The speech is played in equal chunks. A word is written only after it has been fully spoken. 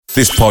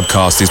This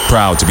podcast is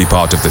proud to be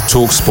part of the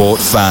TalkSport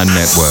Fan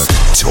Network.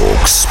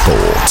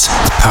 TalkSport.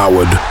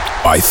 Powered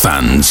by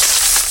fans.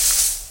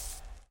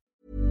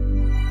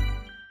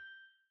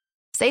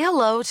 Say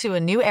hello to a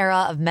new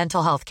era of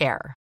mental health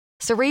care.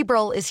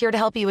 Cerebral is here to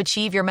help you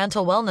achieve your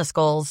mental wellness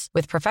goals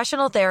with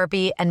professional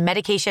therapy and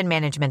medication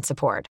management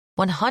support.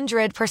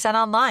 100%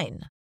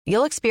 online.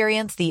 You'll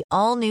experience the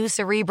all-new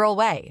Cerebral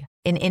Way,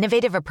 an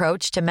innovative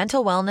approach to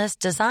mental wellness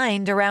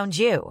designed around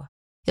you.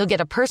 You'll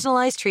get a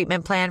personalized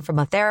treatment plan from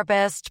a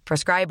therapist,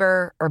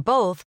 prescriber, or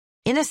both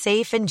in a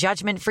safe and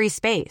judgment-free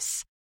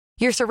space.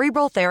 Your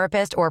Cerebral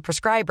therapist or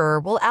prescriber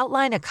will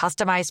outline a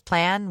customized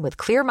plan with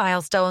clear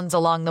milestones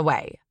along the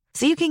way,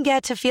 so you can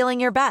get to feeling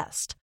your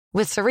best.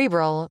 With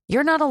Cerebral,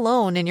 you're not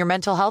alone in your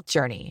mental health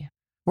journey.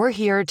 We're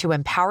here to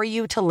empower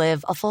you to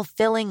live a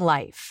fulfilling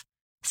life.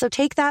 So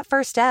take that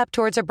first step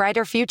towards a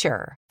brighter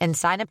future and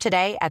sign up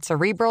today at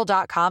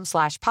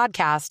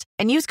Cerebral.com/podcast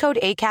and use code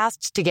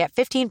ACAST to get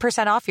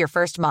 15% off your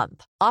first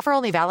month. Offer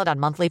only valid on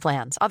monthly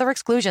plans. Other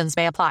exclusions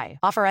may apply.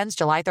 Offer ends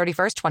July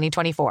 31st,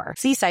 2024.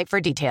 See site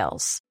for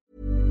details.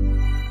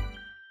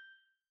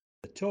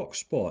 The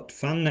TalkSport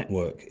Fan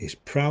Network is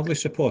proudly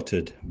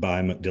supported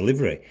by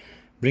McDelivery,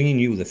 bringing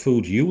you the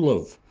food you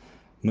love.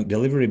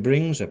 McDelivery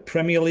brings a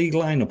Premier League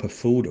lineup of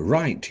food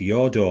right to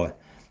your door.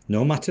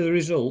 No matter the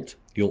result,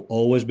 you'll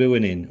always be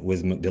winning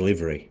with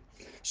McDelivery.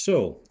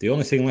 So, the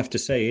only thing left to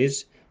say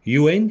is,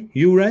 you in?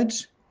 You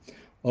Reds?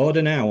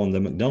 Order now on the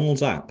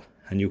McDonald's app,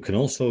 and you can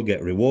also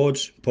get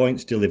rewards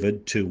points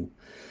delivered too.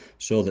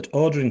 So that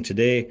ordering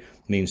today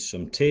means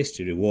some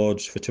tasty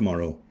rewards for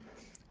tomorrow.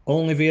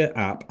 Only via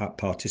app at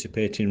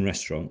participating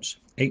restaurants.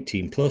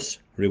 18 plus,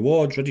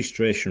 rewards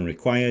registration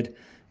required,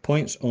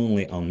 points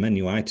only on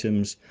menu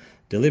items,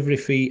 delivery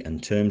fee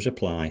and terms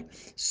apply.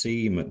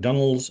 See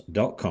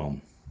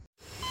mcdonalds.com.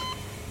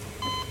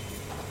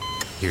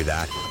 Hear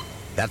that?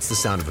 That's the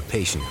sound of a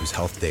patient whose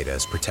health data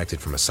is protected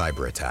from a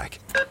cyber attack.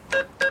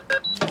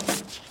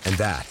 And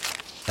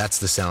that's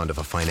the sound of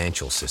a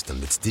financial system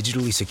that's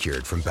digitally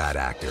secured from bad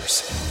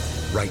actors.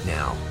 Right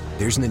now,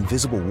 there's an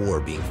invisible war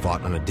being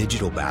fought on a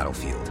digital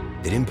battlefield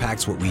that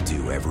impacts what we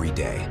do every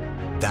day.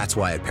 That's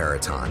why at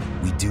Peraton,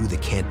 we do the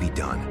can't be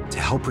done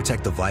to help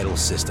protect the vital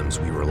systems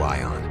we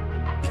rely on.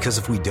 Because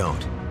if we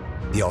don't,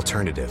 the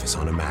alternative is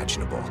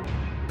unimaginable.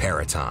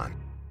 Peraton.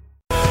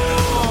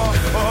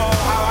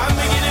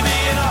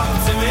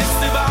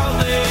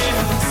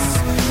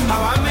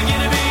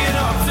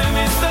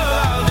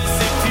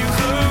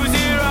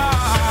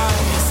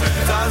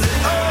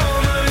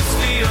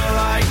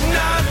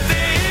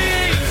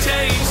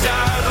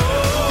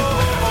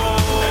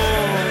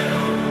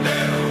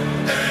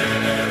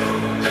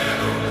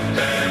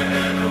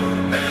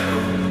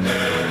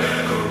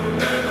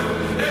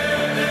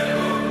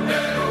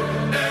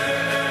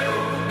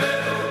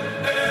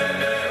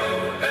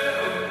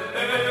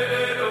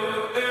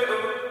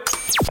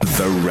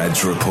 The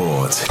Reds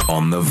Report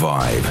on The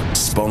Vibe.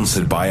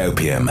 Sponsored by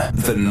Opium,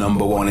 the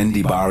number one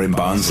indie bar in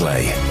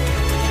Barnsley.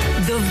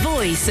 The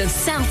voice of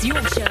South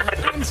Yorkshire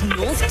and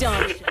North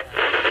Derbyshire.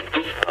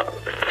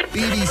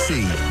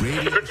 BBC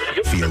Radio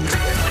Field.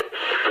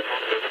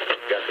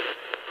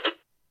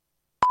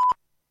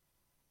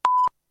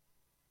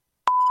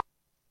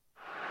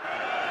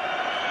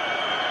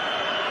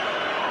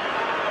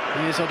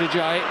 Here's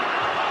Odijay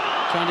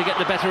trying to get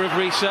the better of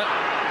Risa,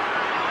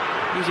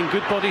 using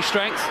good body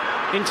strength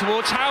in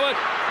towards Howard.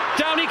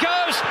 Down he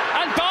goes,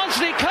 and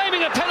Barnsley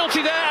claiming a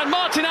penalty there, and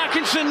Martin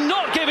Atkinson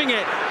not giving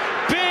it.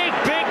 Big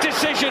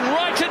decision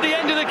right at the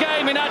end of the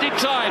game in added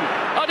time.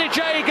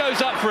 Odijay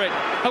goes up for it,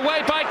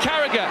 away by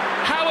Carragher.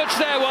 Howard's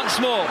there once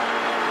more.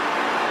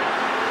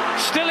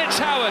 Still it's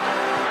Howard,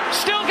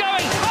 still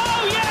going.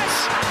 Oh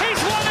yes,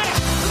 he's won it.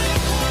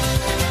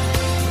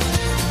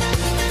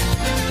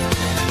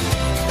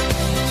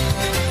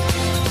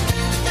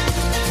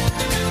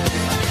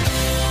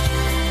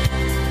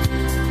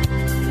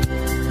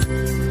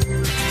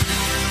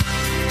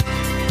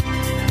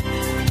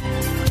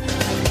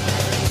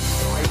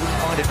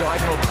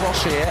 Diagonal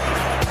cross here,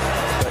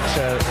 but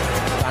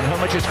Van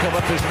Hummert has come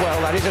up as well.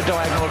 That is a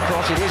diagonal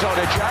cross. It is on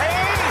a J.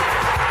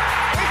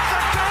 It's a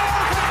goal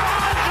for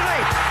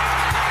Barnsley,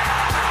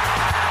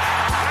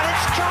 and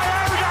it's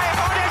Coyote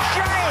on a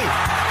J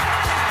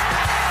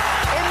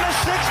in the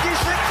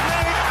 66th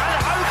minute,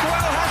 and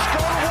Hopewell has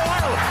gone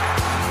wild.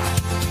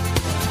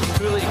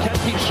 Really, he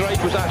can't keep straight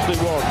was actually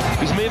wrong.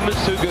 His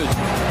movement's too good.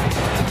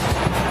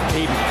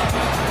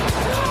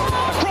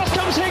 Across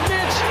comes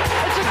Hignett.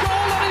 It's a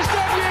goal on his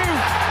debut.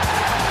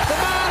 The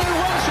man who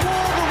once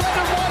wore the red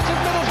and white of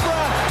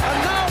Middlesbrough and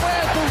now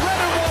wears the red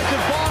and white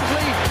of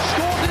Barnsley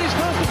scored in his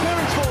first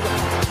appearance for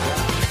them.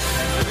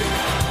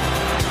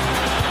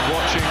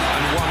 Watching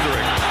and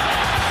wondering.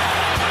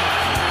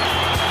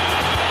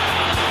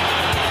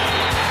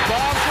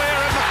 Barnsley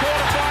are in the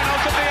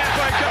quarterfinals of the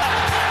FA Cup.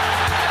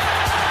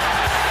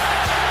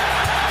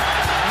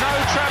 No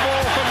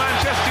treble for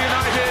Manchester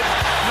United,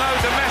 no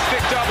domestic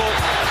double.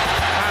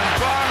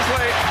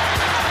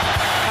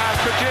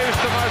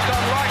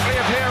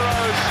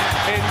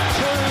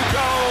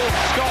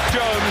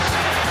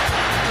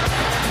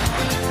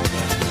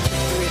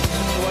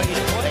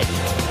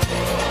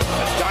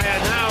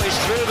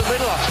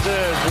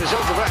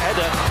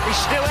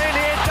 He's still in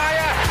here,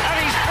 Dyer,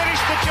 and he's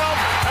finished the job,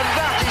 and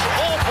that is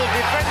awful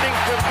defending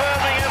from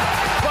Birmingham.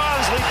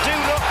 Barnsley do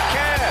not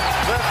care.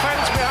 The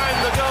fans behind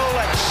the goal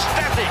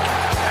ecstatic,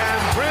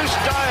 and Bruce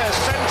Dyer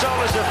sent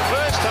on as a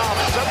first half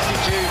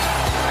substitute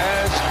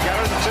has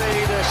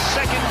guaranteed a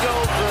second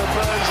goal for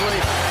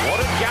Barnsley. What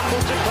a gamble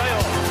to pay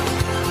off.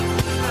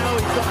 Now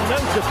he's got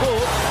no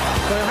support,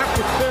 so he'll have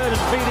to turn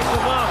and feed it to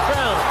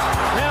Marcel.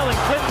 Now then,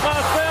 Clint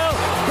Marcel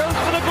goes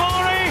for the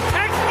glory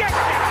and gets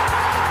it!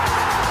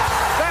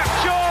 That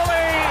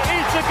surely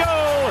is the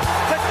goal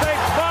that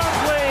takes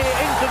Barnsley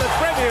into the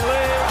Premier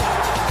League.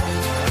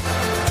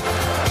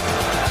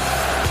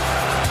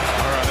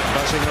 Alright,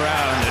 buzzing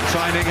around and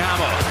finding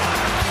Hamill.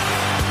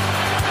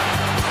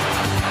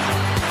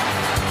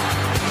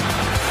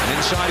 And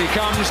inside he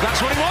comes,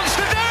 that's what he wants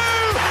to do!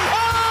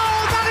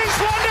 Oh, that is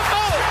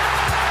wonderful!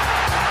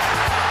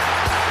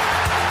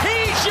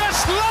 He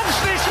just loves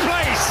this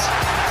place!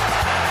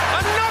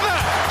 Another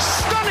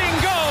stunning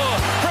goal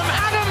from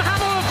Adam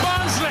Hamill of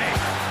Barnsley!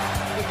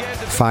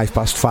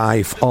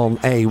 5:05 on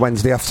a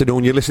Wednesday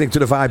afternoon. You're listening to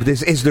The Vibe.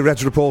 This is the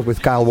Reds Report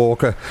with Kyle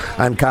Walker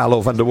and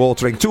Carlo van der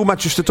Watering. Two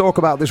matches to talk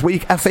about this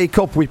week. FA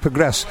Cup, we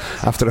progress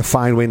after a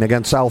fine win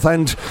against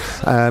Southend,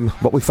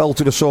 but we fell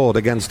to the sword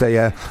against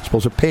a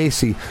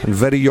pacey and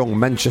very young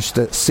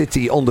Manchester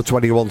City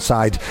under-21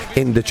 side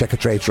in the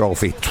Checkatrade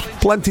Trophy.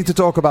 Plenty to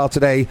talk about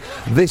today.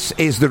 This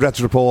is the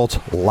Reds Report,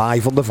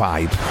 live on The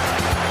Vibe.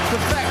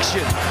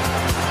 Perfection!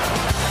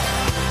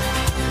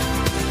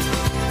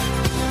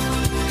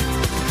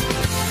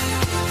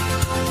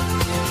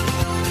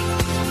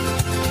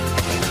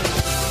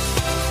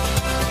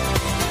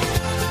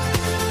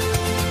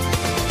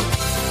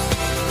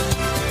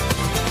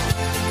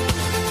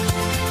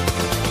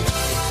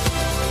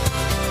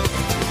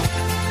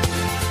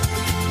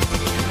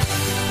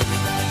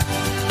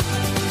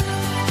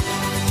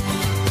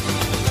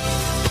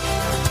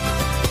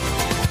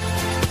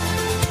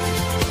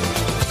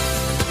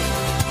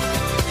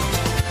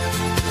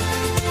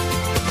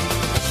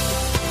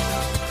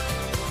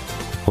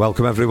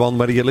 Welcome everyone,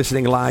 whether you're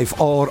listening live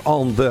or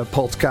on the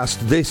podcast.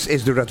 This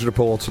is the Reds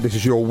Report. This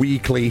is your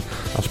weekly,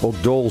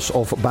 dose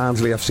of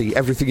Barnsley FC.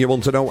 Everything you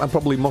want to know and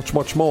probably much,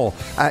 much more.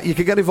 You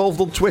can get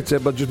involved on Twitter,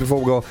 but just before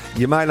we go,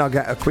 you might not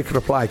get a quick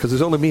reply because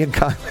there's only me and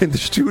Kyle in the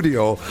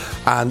studio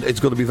and it's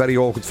going to be very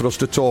awkward for us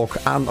to talk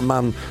and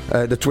man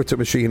the Twitter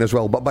machine as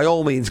well. But by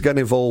all means, get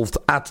involved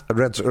at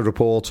Reds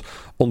Report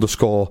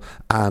 _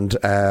 and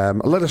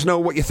let us know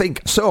what you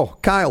think. So,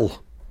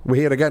 Kyle, we're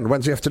here again,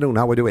 Wednesday afternoon.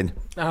 How are we doing?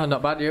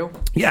 Not bad, you?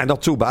 Yeah,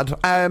 not too bad.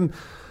 I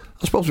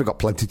suppose we've got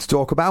plenty to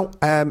talk about.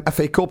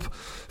 FA Cup,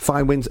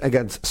 fine wins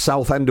against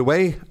Southend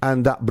away,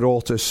 and that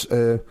brought us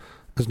as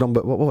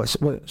number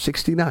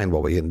 69. Were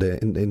we in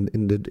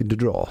the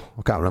draw?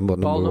 I can't remember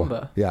what Ball number.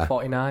 number? Yeah,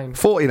 49.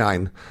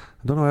 49.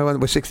 I don't know how I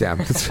went with 69.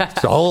 It's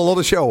a whole lot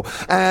of show.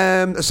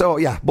 So,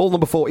 yeah, ball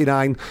number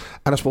 49,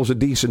 and I suppose a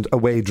decent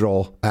away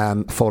draw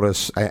for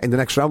us in the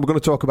next round. We're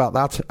going to talk about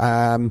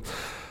that.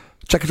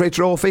 Checkatrade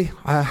Trophy,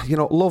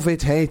 love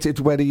it, hate it,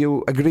 whether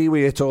you agree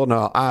with it or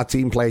not. Our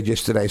team played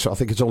yesterday, so I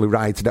think it's only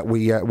right that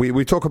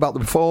we talk about the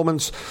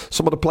performance,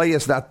 some of the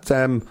players that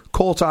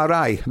caught our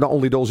eye, not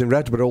only those in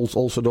red, but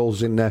also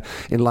those in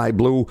light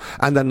blue.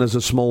 And then there's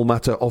a small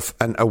matter of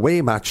an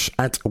away match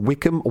at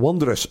Wycombe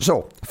Wanderers.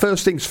 So,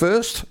 first things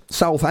first,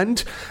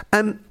 Southend.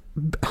 And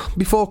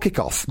before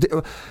kick-off,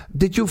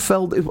 did you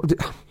feel...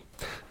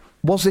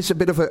 Was this a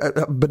bit of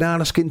a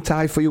banana skin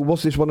tie for you?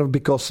 Was this one of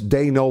because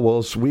they know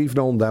us, we've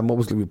known them,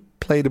 obviously we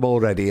played them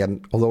already,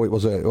 and although it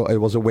was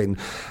a win,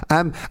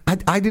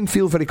 I didn't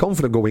feel very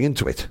confident going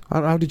into it.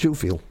 How did you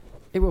feel?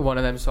 It was one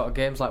of them sort of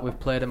games like we've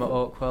played them at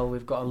Oakwell.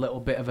 We've got a little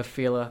bit of a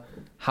feel of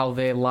how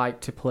they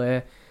like to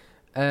play.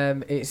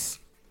 It was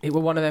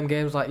one of them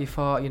games like you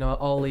thought,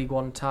 all League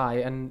One tie,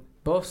 and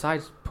both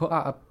sides put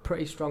out a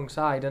pretty strong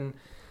side, and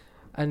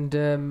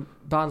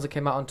Barnsley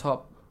came out on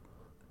top.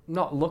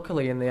 Not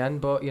luckily in the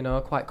end, but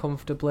quite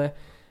comfortably.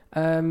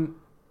 It's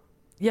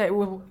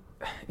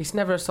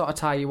never a sort of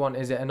tie you want,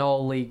 is it? An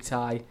all-league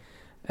tie.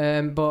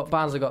 But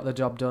Barnsley got the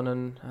job done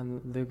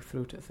and they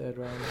through to the third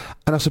round.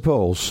 And I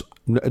suppose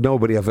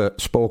nobody ever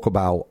spoke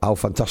about how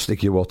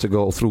fantastic you were to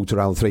go through to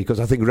round 3,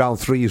 because I think round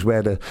 3 is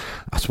where the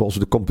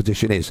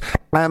competition is.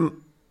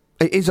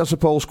 It is, I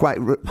suppose, quite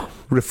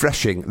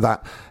refreshing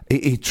that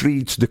he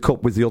treats the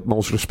cup with the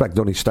utmost respect,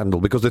 Donny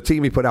Stendhal, because the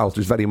team he put out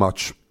is very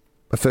much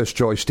a first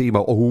choice team,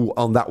 or who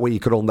on that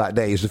week or on that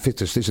day is the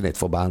fittest, isn't it,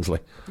 for Barnsley?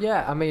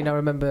 Yeah, I mean, I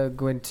remember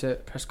going to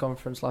press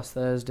conference last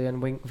Thursday and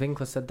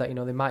Winkler said that,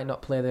 they might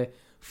not play the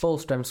full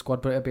strength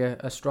squad, but it'll be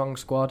a strong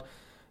squad.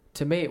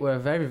 To me, it were a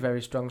very,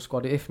 very strong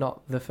squad, if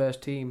not the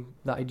first team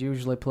that he'd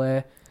usually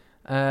play.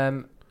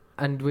 And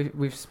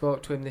we've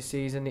spoke to him this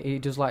season. He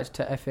does like to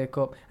take FA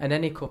Cup, and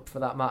any cup for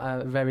that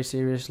matter, very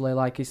seriously.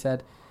 Like he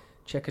said,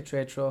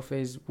 Checkatrade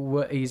trophies,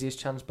 easiest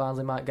chance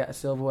Barnsley might get a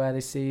silverware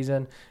this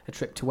season, a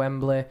trip to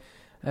Wembley.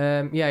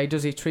 He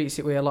does. He treats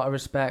it with a lot of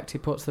respect. He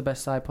puts the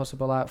best side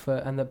possible out for,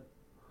 and the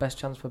best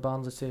chance for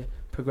Barnsley to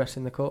progress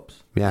in the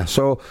Cups. Yeah,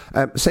 so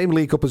same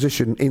League Cup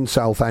position in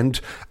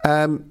Southend.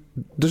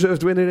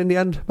 Deserved winner in the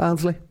end,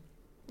 Barnsley?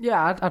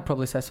 Yeah, I'd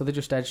probably say so. They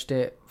just edged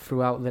it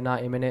throughout the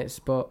 90 minutes,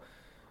 but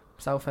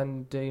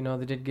Southend, they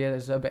did get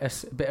us a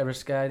bit of a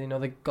scare.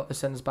 They got the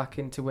sends back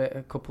into it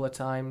a couple of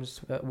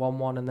times at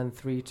 1-1 and then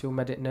 3-2,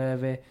 made it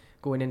nervy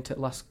going into the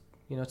last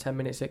 10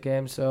 minutes of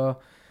game. So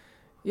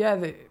yeah,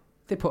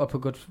 they put up a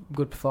good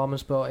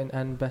performance, but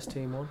and best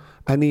team won.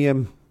 Any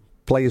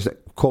players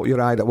that caught your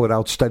eye that were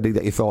outstanding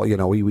that you thought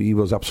he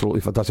was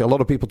absolutely fantastic? A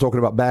lot of people talking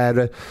about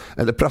Bear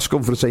at the press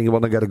conference saying he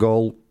wanted to get a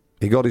goal.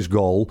 He got his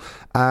goal.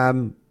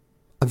 And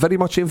very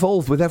much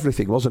involved with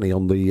everything, wasn't he,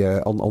 on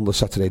the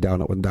Saturday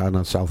down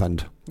at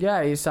Southend? Yeah,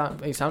 it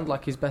sounded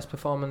like his best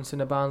performance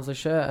in a Barnsley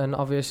shirt, and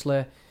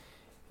obviously,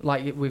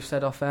 like we've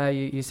said off air,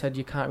 you said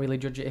you can't really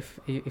judge it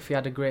if he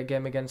had a great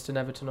game against an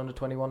Everton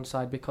under-21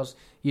 side because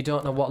you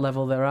don't know what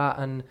level they're at,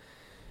 and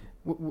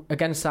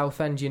against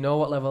Southend you know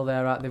what level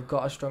they're at. They've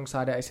got a strong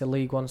side, it's a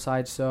League One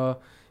side, so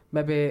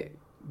maybe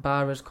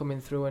Barra's coming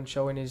through and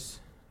showing his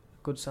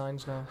good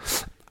signs now.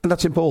 And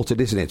that's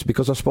important, isn't it?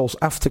 Because I suppose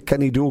after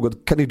Kenny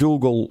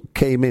Dougal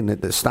came in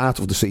at the start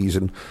of the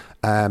season,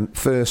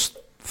 first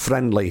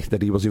friendly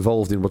that he was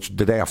involved in, which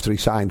the day after he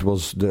signed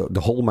was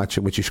the Hull match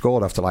in which he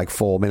scored after like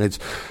 4 minutes,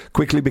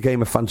 quickly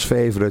became a fan's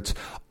favourite.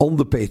 On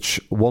the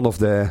pitch, one of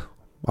the,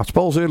 I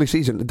suppose early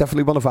season,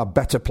 definitely one of our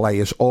better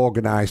players,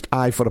 organised,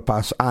 eye for a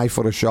pass, eye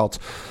for a shot.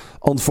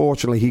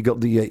 Unfortunately, he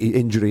got the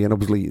injury, and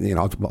obviously,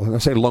 when I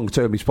say long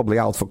term, he's probably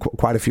out for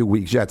quite a few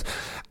weeks yet.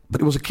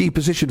 But it was a key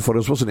position for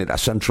us, wasn't it, that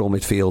central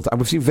midfield? And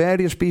we've seen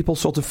various people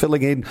sort of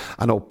filling in.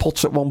 I know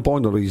Potts at one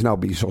point, or he's now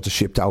been sort of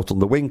shipped out on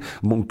the wing.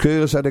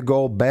 Monkeur's had a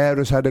go, Bear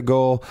has had a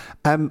go.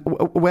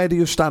 Where do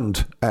you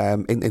stand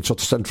in sort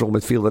of central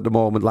midfield at the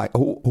moment? Like,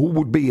 who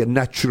would be a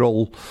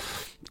natural,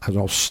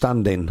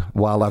 stand-in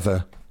while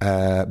ever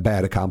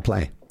Bear can't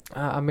play?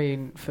 I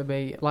mean, for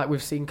me, like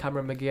we've seen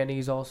Cameron McGee, and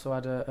he's also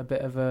had a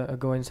bit of a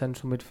go in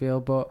central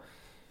midfield. But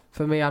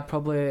for me, I'd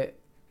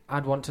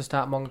want to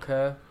start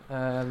Moncur.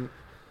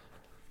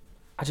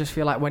 I just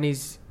feel like when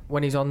he's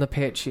on the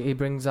pitch, he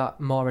brings that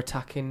more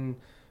attacking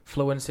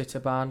fluency to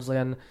Barnsley,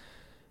 and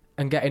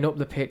getting up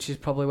the pitch is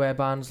probably where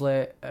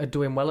Barnsley are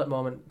doing well at the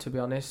moment. To be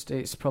honest,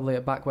 it's probably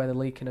at back where they're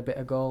leaking a bit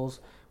of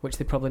goals, which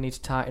they probably need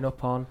to tighten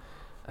up on.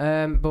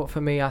 But for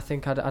me, I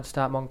think I'd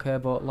start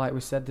Moncur. But like we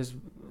said, there's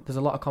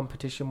a lot of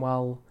competition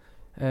while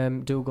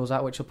Dougal's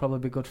out, which will probably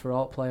be good for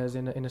all players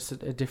in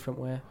a different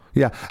way.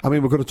 Yeah, I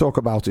mean, we're going to talk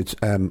about it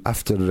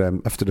after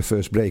the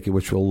first break, in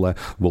which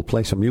we'll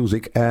play some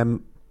music.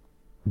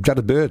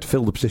 Jared Bird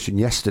filled the position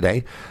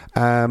yesterday,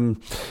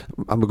 and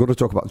we're going to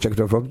talk about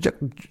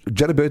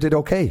Jared Bird did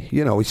okay.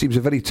 He seems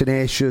a very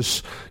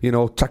tenacious,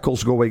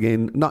 tackles going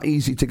in, not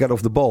easy to get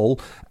off the ball.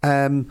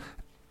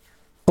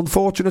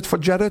 Unfortunate for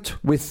Jared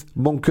with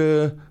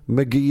Moncur,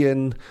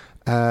 McGeehan,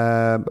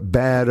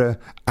 Bearer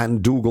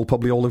and Dougal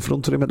probably all in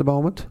front of him at the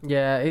moment.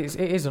 Yeah, it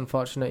is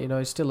unfortunate.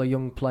 He's still a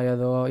young player,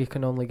 though. He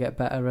can only get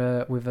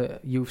better with a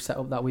youth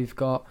setup that we've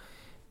got.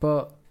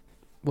 But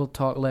we'll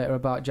talk later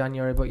about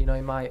January. But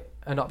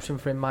an option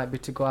for him might be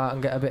to go out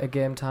and get a bit of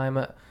game time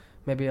at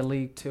maybe a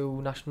League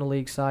 2 National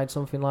League side,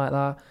 something like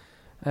that.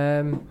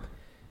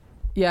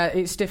 Yeah,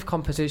 it's stiff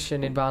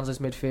composition in Barnsley's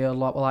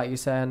midfield, like you're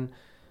saying.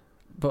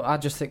 But I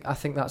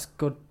think that's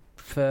good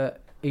for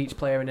each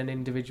player in an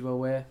individual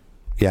way.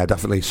 Yeah,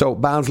 definitely. So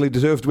Barnsley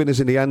deserved winners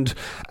in the end.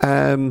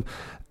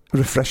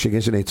 Refreshing,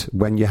 isn't it,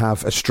 when you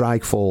have a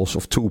strike force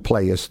of two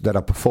players that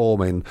are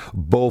performing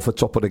both at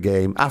top of the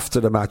game. After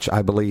the match,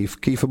 I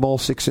believe Kiefer Moore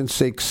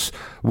 6-6,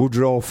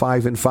 Woodrow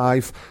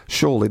 5-5.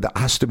 Surely that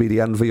has to be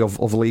the envy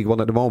of League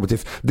One at the moment.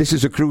 If this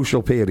is a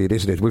crucial period,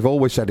 isn't it? We've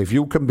always said if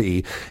you can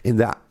be in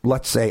that,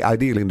 let's say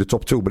ideally in the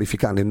top 2, but if you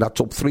can in that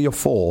top 3 or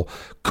 4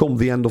 come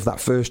the end of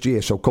that first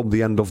year, so come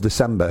the end of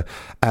December,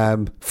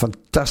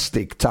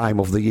 fantastic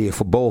time of the year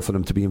for both of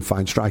them to be in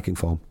fine striking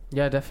form.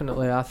 Yeah,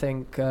 definitely. I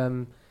think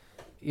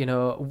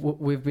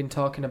we've been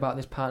talking about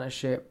this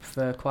partnership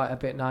for quite a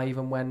bit now,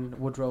 even when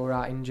Woodrow were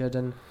out injured,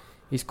 and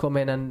he's come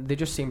in and they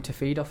just seem to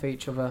feed off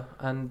each other.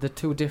 And the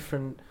two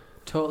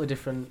totally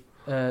different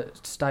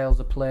styles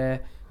of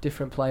play,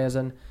 different players,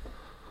 and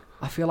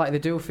I feel like they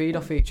do feed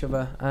off each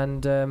other.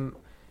 And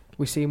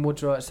we've seen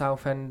Woodrow at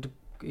Southend,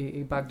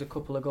 he bagged a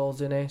couple of goals,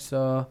 didn't he?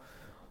 So,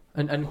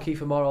 and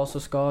Kiefer Moore also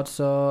scored.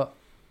 So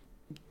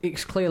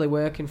it's clearly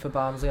working for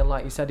Barnsley, and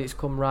like you said, it's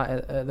come right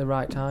at the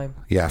right time.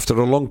 Yeah, after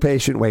a long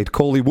patient wait,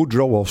 Scully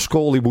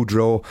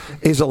Woodrow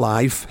is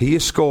alive. He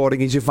is scoring,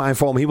 he's in fine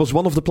form. He was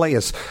one of the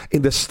players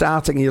in the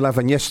starting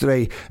 11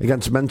 yesterday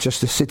against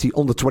Manchester City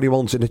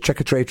under-21s in the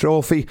Checkatrade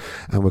Trophy,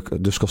 and we're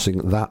discussing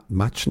that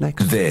match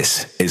next.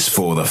 This is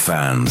for the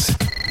fans.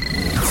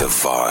 The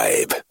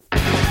Vibe.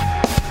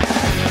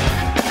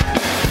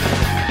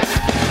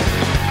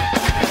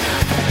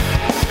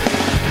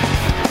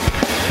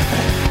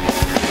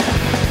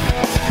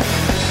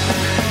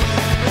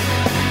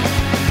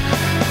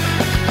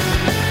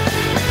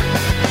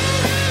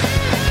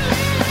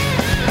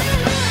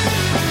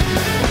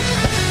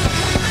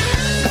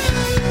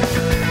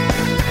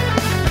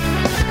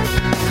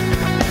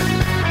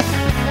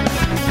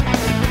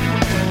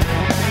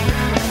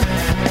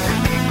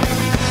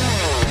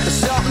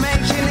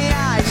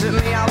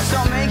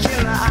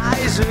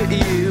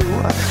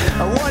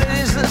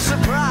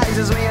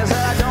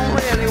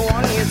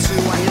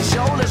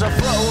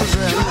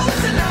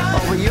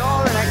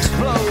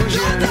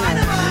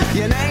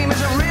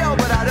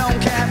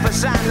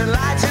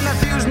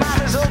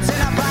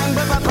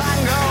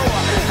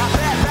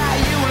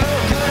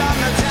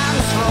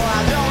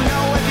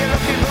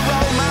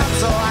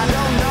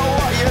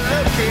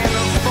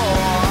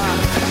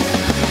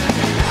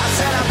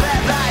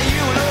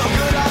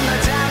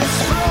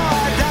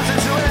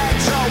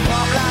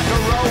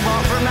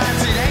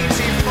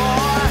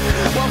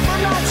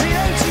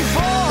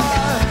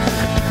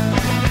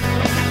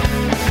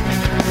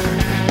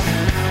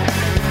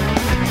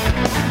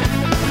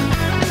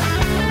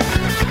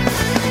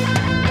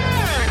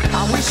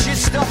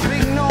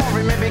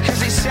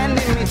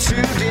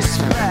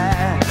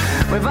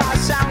 I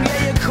sound,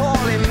 yeah, you're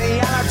calling me,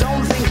 and I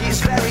don't think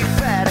it's very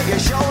fair that your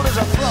shoulders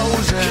are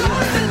frozen.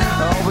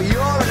 Oh, but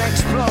you're an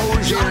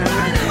explosion.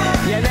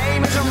 Your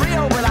name isn't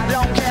real, but I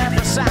don't care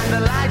for sound. The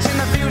lights in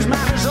the fuse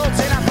might result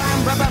in a bang,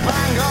 bang, bang,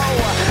 bang. Oh,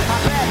 I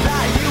bet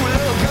that you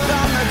look good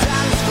on the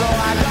dance floor.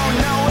 I don't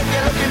know if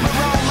you're looking for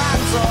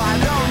romance, or I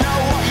don't know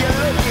what you're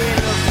looking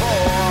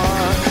for.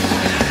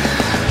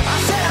 I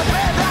said I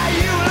bet that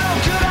you look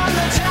good on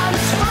the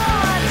dance floor.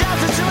 I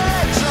danced to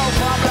electro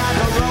pop like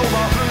a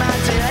robot from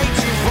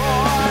 1984.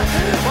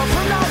 Well,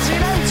 from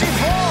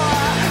 1984.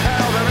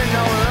 Oh, there ain't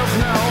no love,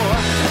 no.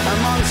 And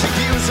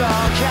Montagues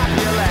or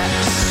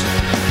Capulets.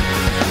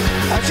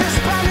 Just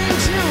banging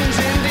tunes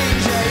in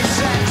DJ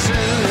sets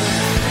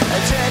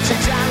and dirty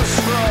dance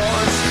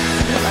floors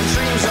and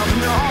dreams of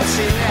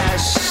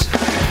naughtiness.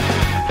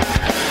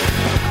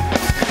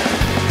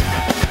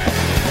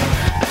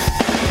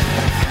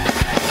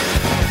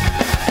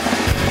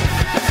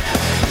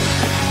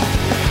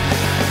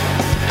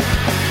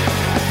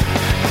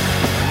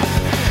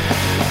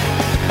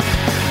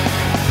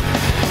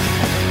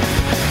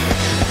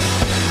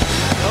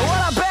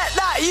 Well, I bet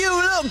that you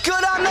look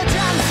good on the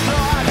dance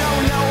floor. I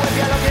don't know if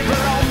you're looking for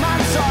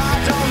romance, or I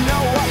don't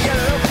know what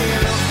you're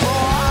looking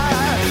for.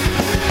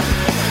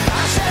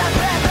 I said I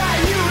bet that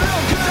you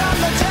look good on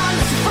the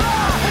dance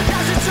floor.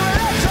 Dancing to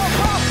electro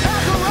pop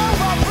like a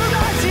robot from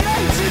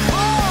 1984.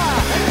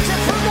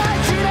 Just from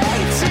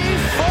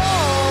 1984.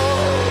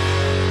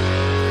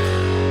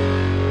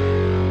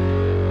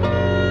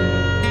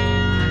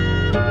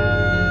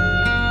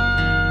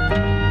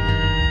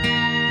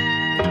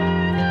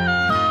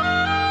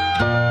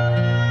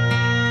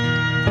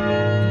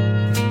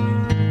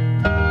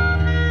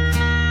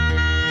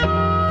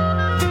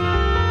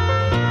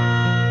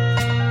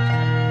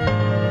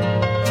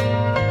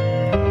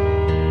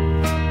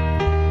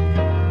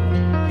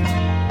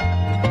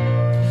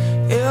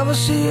 Ever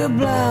see a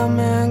blind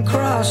man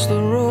cross the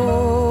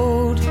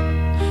road,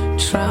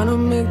 trying to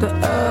make the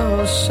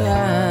other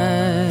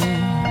side?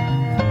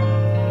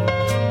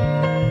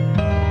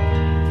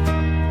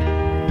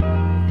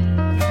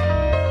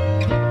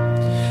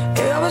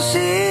 Ever see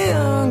a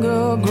young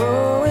girl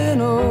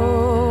growing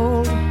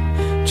old,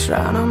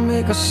 trying to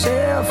make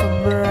herself a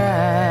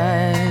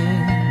bride?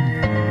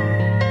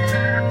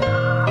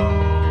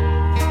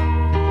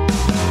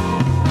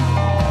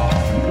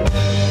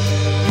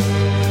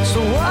 So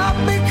what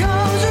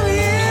becomes of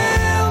you,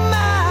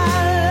 my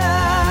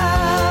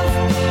love,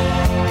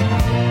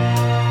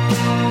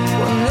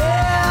 when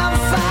they've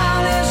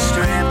finally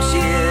stripped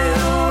you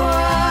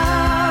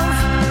of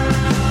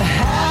the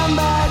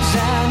handbags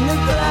and the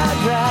glad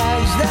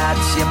rags that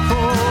you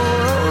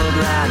pulled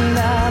right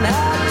down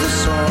had to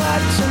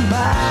sweat to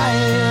buy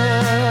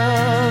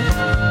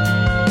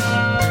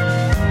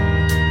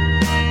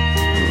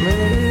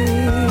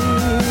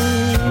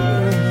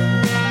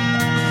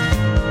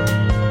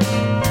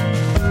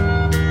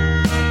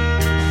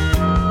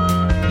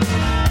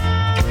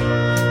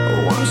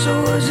Once I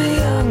was a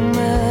young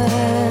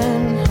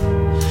man,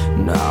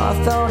 and all I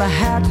thought I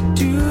had to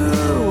do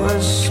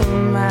was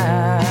smile.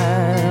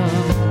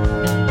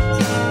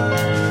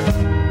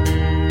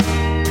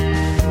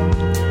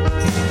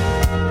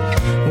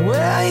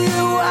 Well,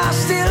 you are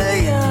still a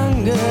young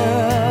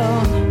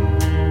girl,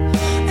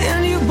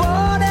 and you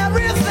bought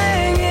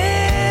everything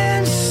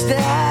in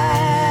style.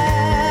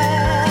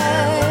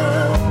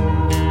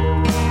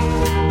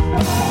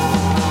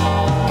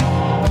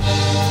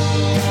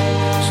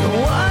 So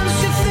once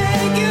you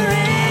think you're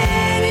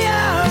in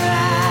your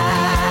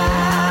round,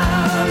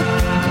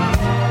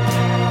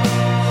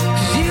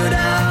 'cause you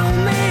don't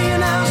mean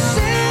a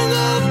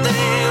single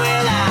thing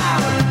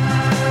without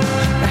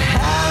the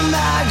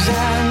handbags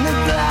and the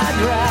glad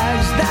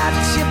rags that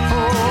you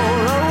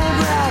pulled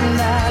around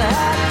that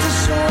had to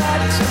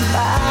sweat to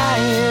buy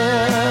you.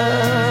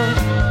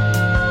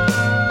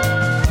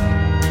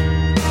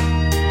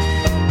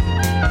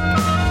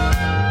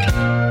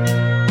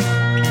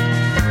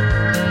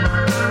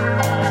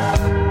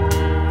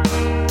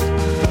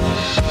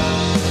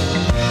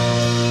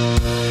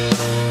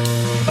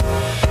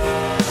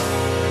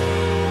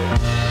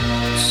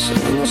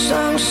 Sing a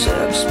song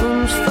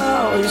sixpence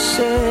for your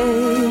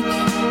sake,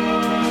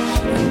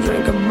 and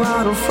drink a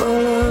bottle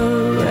full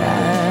of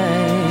rye.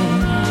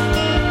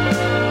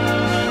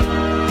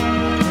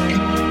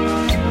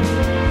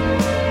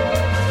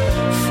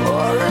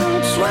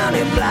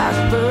 420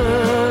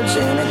 blackbirds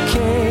in a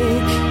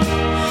cake,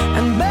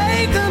 and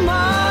bake them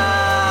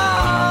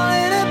all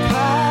in a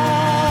pie.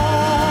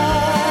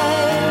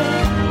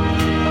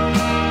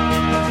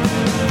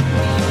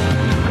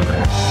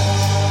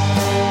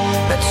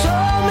 They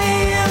told me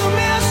you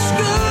missed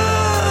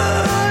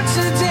school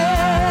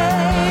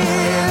today,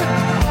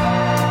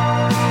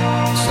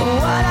 so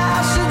what I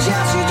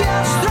suggest you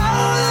just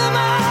throw them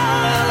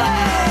all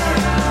away.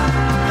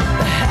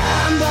 The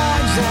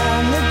handbags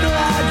and the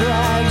glad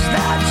rags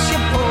that you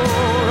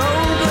pulled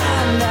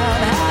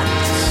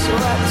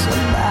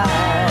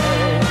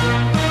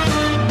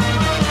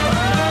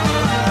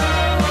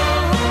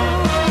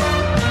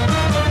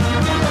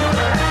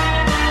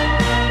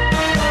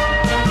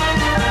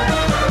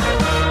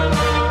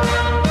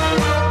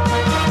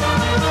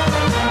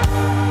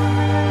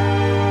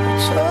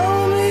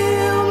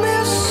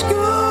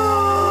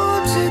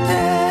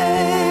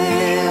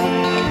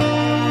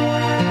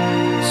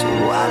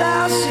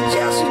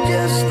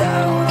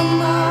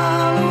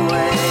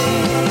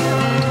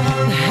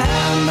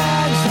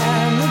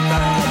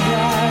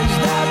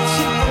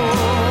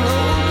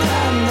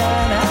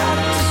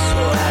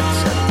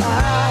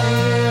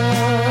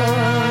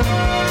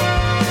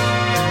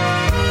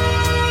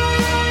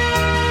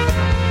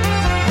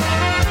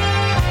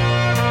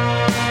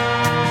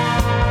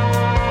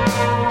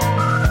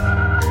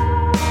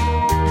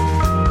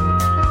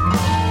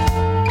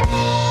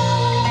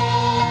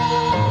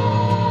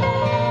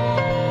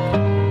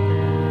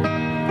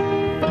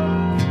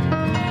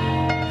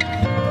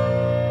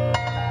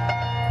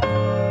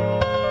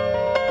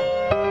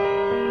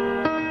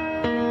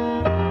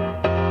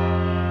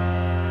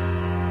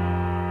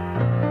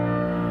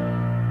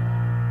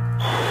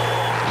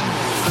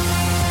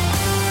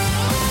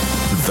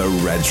The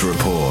Reds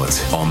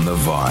Report on The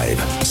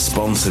Vibe.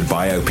 Sponsored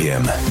by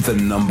Opium, the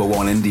number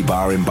one indie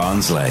bar in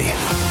Barnsley.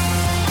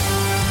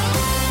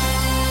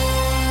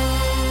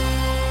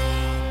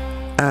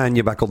 And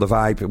you're back on The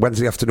Vibe.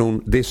 Wednesday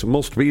afternoon, this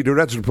must be The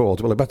Reds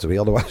Report. Well, it better be,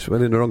 otherwise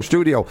we're in the wrong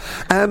studio.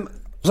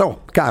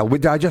 So, Kyle, we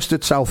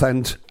digested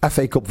Southend,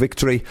 FA Cup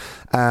victory.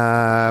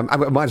 I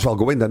might as well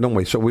go in then, don't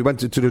we? So we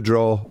went into the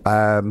draw.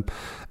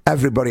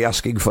 Everybody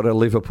asking for a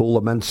Liverpool,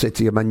 a Man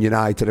City, a Man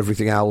United,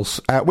 everything else.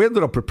 We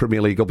ended up with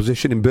Premier League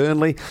opposition in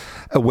Burnley,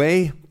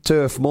 away,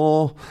 Turf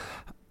Moor.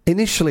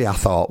 Initially, I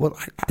thought, well,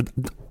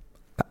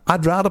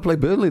 I'd rather play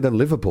Burnley than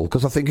Liverpool,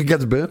 because I think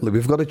against Burnley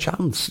we've got a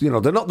chance. You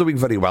know, they're not doing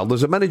very well.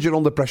 There's a manager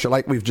under pressure,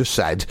 like we've just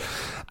said.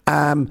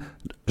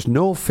 There's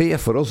no fear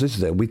for us, is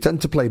there? We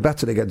tend to play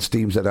better against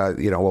teams that are,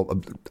 you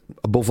know,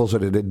 above us or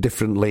in a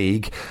different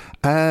league.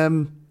 I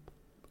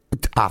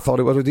thought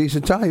it was a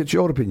decent tie. It's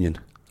your opinion?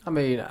 I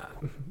mean,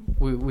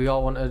 we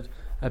all wanted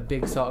a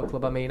big sort of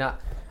club. I mean,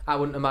 I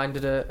wouldn't have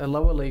minded a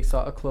lower league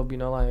sort of club, you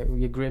know, like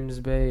your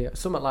Grimsby,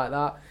 something like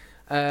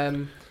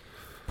that.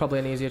 Probably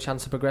an easier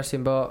chance of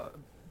progressing, but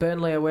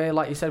Burnley away,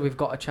 like you said, we've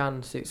got a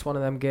chance. It's one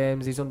of them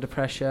games, he's under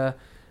pressure,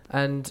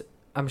 and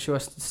I'm sure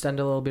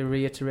Stendhal will be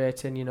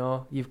reiterating, you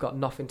know, you've got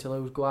nothing to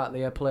lose, go out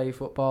there, play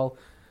football,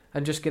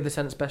 and just give the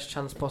Saints best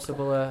chance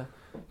possible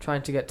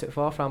trying to get to the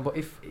fourth round. But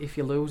if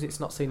you lose,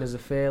 it's not seen as a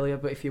failure,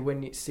 but if you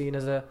win, it's seen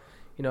as a,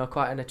 you know,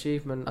 quite an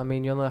achievement. I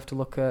mean, you only have to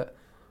look at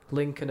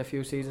Lincoln a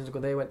few seasons ago.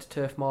 They went to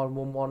Turf Moor and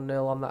won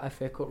 1-0 on that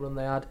FA Cup run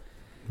they had.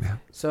 Yeah.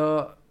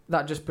 So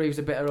that just breathes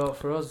a bit of hope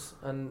for us.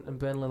 And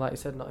Burnley, like you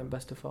said, not in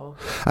best of form.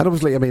 And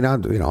obviously, I mean, I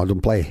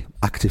don't play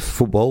active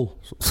football.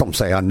 Some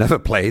say I never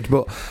played,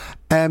 but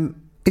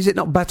is it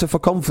not better for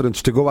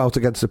confidence to go out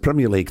against a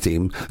Premier League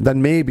team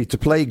than maybe to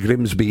play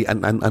Grimsby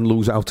and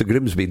lose out to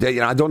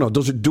Grimsby? I don't know.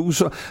 Does it do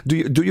so? Do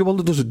you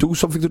wonder, does it do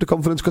something to the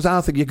confidence? Because I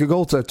think you could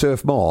go to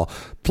Turf Moor,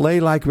 play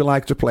like we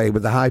like to play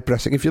with the high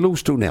pressing. If you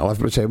lose 2-0,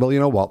 everybody say, well, you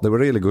know what? They were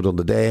really good on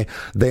the day.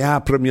 They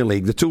are Premier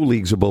League. They're 2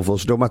 leagues above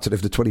us. No matter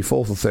if they're 24th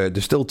or 3rd,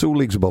 they're still 2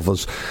 leagues above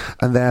us.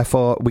 And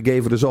therefore, we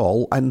gave it us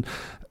all. And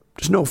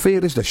there's no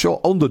fear, is there?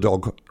 Sure,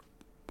 underdog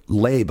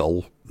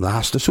label, that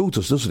has to suit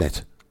us, doesn't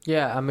it?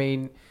 Yeah, I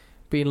mean,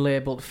 being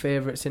labelled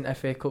favourites in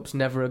FA Cup's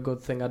never a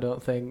good thing, I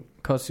don't think,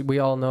 because we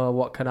all know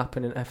what can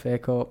happen in FA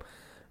Cup.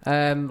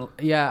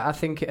 Yeah, I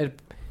think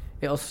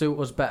it'll suit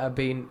us better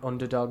being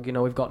underdog. You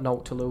know, we've got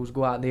naught to lose.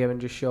 Go out there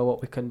and just show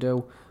what we can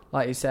do.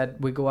 Like you said,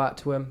 we go out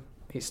to them.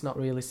 It's not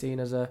really seen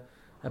as a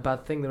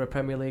bad thing. They're a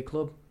Premier League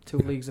club, 2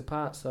 leagues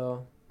apart,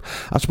 so...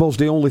 I suppose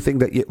the only thing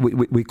that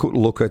we could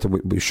look at,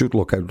 and we should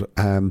look at,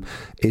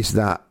 is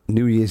that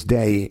New Year's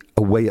Day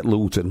away at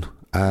Luton,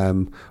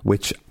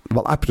 which...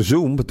 Well, I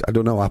presume, but I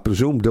don't know, I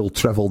presume they'll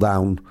travel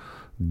down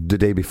the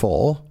day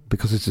before,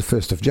 because it's the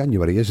 1st of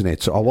January, isn't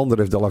it? So I wonder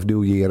if they'll have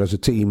New Year as a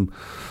team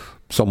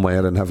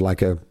somewhere and have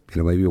like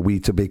maybe a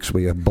Weetabix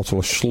with a bottle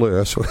of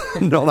Slurs,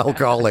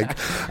 non-alcoholic.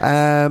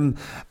 And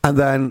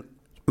then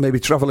maybe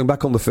travelling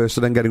back on the 1st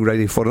and then getting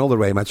ready for another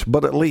away match.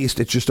 But at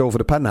least it's just over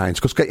the Pennines.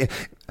 Because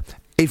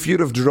if you'd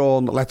have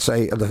drawn, let's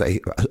say,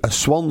 a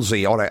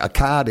Swansea or a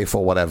Cardiff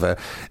or whatever,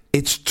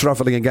 it's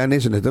travelling again,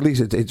 isn't it? At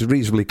least it's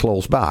reasonably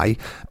close by.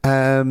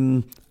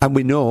 And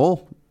we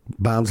know,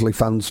 Barnsley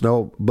fans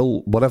know,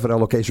 whatever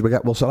allocation we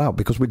get, we'll sell out,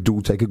 because we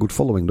do take a good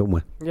following, don't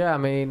we? Yeah, I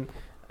mean,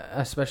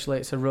 especially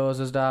it's a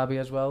Roses derby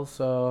as well,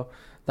 so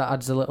that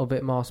adds a little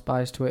bit more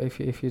spice to it,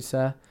 if you'd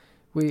say.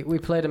 We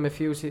played them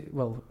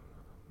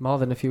more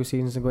than a few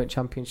seasons ago in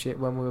Championship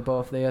when we were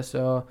both there,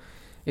 so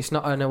it's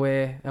not an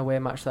away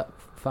match that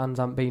fans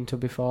haven't been to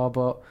before.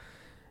 But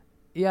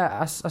yeah,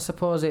 I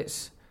suppose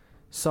it's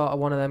sort of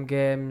one of them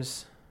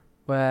games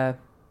where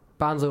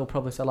Barnsley will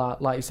probably sell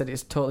out. Like you said,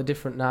 it's totally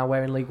different now.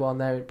 We're in League One,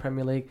 they're in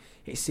Premier League.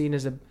 It's seen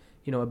as a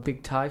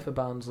big tie for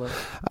Barnsley.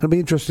 It'll be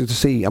interesting to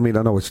see. I mean,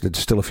 I know it's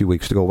still a few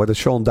weeks to go, whether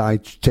Sean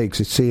Dyche takes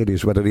it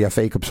serious, whether the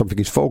FA Cup something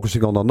he's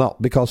focusing on or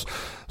not. Because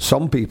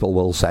some people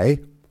will say,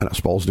 and I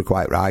suppose they're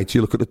quite right,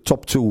 you look at the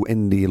top 2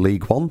 in the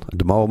League One at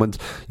the moment.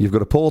 You've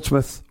got a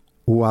Portsmouth,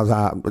 who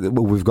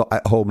we've got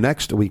at home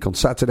next, a week on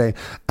Saturday,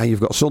 and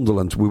you've got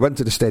Sunderland. We went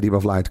to the Stadium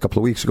of Light a couple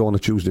of weeks ago on a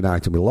Tuesday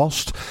night and we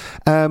lost.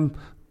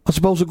 I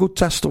suppose a good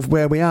test of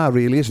where we are,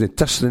 really, isn't it?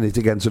 Testing it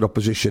against an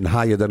opposition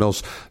higher than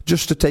us,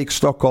 just to take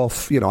stock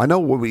off. I know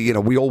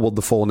we all won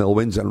the 4-0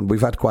 wins, and we've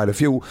had quite a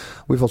few.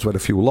 We've also had a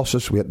few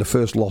losses. We had the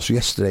first loss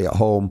yesterday at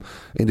home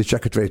in the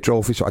Checkatrade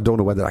Trophy, so I don't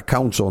know whether that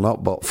counts or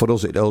not, but for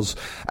us it does.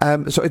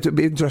 So it'd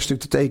be interesting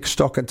to take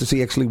stock and to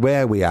see actually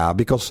where we are,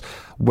 because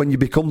when you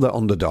become the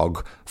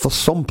underdog, for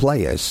some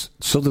players,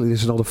 suddenly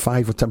there's another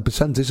 5 or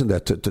 10%, isn't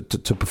there,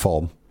 to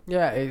perform.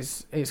 Yeah,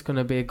 it's going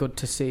to be good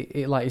to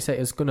see. Like you say,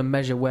 it's going to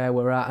measure where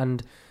we're at,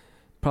 and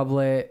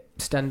probably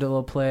Stendhal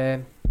will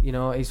play,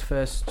 his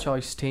first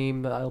choice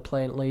team that he'll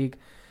play in league,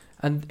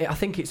 and I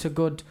think it's a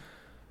good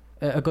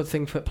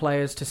thing for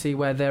players to see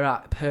where they're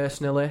at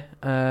personally,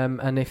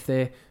 and if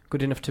they're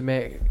good enough to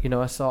make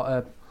a sort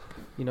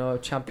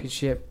of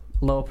Championship,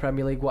 low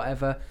Premier League,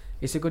 whatever.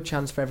 it's a good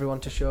chance for everyone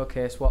to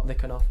showcase what they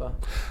can offer.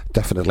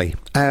 Definitely.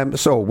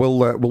 So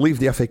we'll leave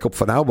the FA Cup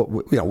for now, but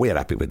we're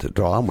happy with the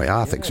draw, aren't we?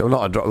 I think so.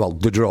 Not a draw, well,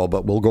 the draw,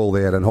 but we'll go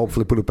there and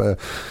hopefully put up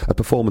a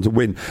performance and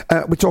win.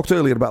 We talked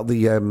earlier about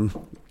the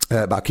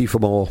about Kiefer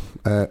Moore,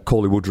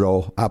 Coley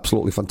Woodrow,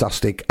 absolutely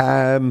fantastic.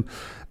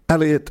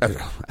 Elliot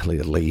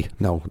Lee,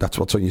 no, that's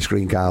what's on your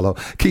screen, Carlo.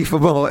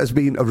 Kiefer Moore has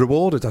been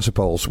rewarded, I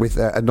suppose, with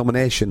a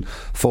nomination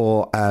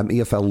for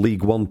EFL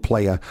League One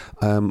Player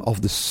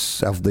of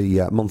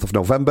the month of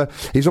November.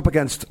 He's up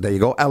against, there you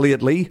go,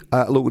 Elliot Lee,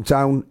 Luton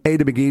Town,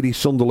 Aidan McGeady,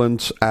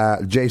 Sunderland,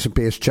 Jason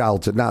Pearce,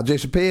 Charlton. Now,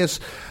 Jason Pearce,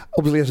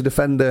 obviously as a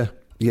defender,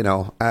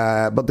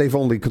 but they've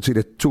only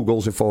conceded 2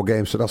 goals in 4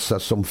 games, so that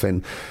says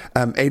something.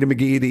 Aidan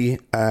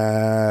McGeady,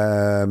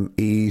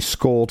 he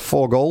scored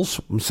 4 goals,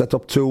 set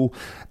up 2.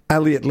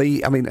 Elliot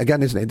Lee, I mean,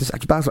 again, isn't it?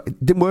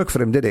 It didn't work for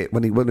him, did it,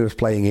 when he was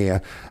playing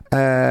here?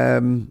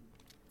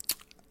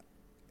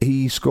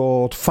 He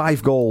scored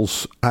 5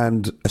 goals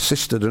and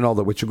assisted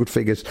another, which are good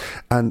figures.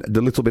 And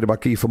the little bit about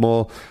Kiefer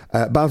Moore,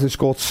 Barnsley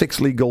scored 6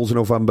 league goals in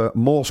November.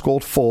 Moore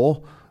scored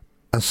 4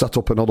 and set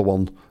up another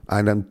one.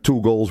 And then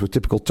 2 goals with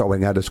typical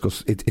towing headers,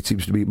 because it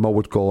seems to be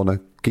Mowood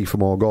corner, Kiefer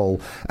Moore goal.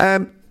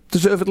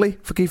 Deservedly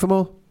for Kiefer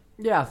Moore?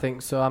 Yeah, I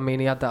think so. I mean,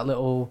 he had that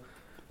little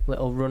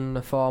run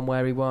of form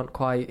where he weren't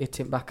quite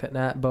hitting back at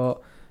net,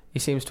 but he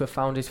seems to have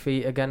found his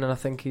feet again, and I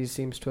think he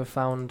seems to have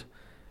found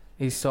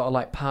his sort of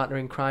like partner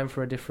in crime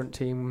for a different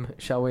team,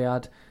 shall we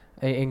add,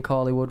 in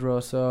Coley Woodrow.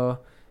 So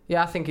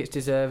yeah, I think it's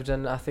deserved,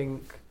 and I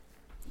think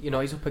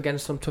he's up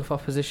against some tough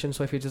opposition,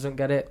 so if he doesn't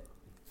get it,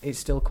 it's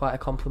still quite a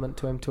compliment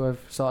to him to have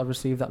sort of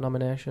received that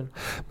nomination.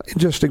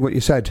 Interesting what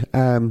you said.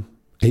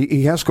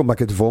 He has come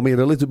back into form. He had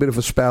a little bit of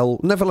a spell,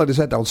 never let his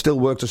head down, still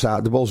worked us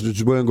out. The balls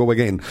just weren't going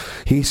in.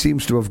 He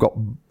seems to have got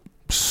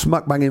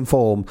smack bang in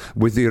form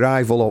with the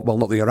arrival of, well,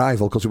 not the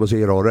arrival because he was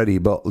here already,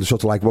 but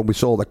sort of like when we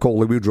saw that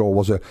Coley Woodrow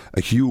was a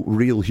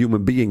real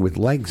human being with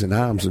legs and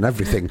arms and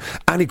everything,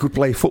 and he could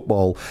play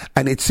football.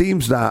 And it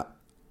seems that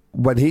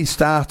when he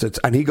started,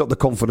 and he got the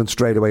confidence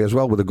straight away as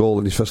well with a goal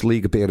in his first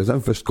league appearance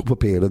and first cup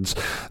appearance,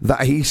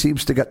 that he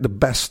seems to get the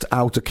best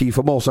out of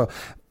Kiefer Moore. So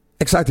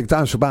exciting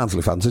times for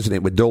Barnsley fans, isn't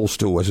it, with those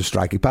two as a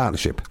striking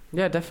partnership?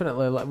 Yeah,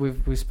 definitely. Like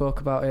we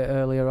spoke about it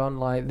earlier on.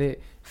 Like they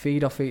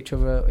feed off each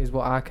other is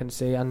what I can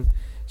see. And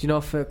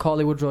for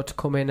Coley Woodrow to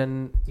come in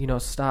and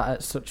start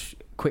at such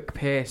quick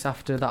pace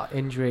after that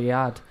injury he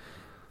had,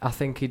 I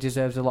think he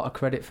deserves a lot of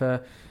credit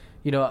for.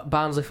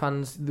 Barnsley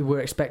fans, they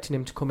were expecting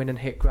him to come in and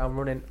hit ground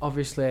running.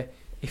 Obviously,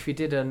 if he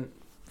didn't,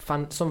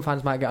 some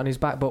fans might get on his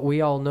back. But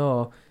we all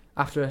know,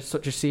 after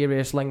such a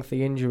serious,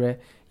 lengthy injury,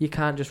 you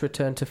can't just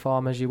return to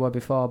form as you were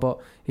before. But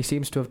he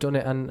seems to have done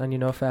it,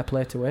 and fair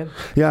play to him.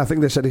 Yeah, I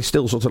think they said he's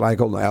still sort of like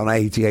on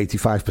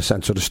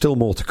 80-85%, so there's still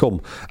more to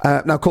come.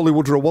 Now, Coley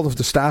Woodrow, one of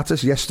the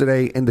starters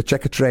yesterday in the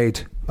Checker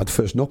Trade at the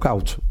first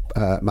knockout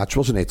match,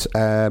 wasn't it?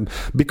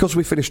 Because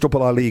we finished up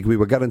in our league, we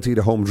were guaranteed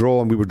a home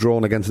draw, and we were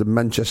drawn against the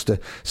Manchester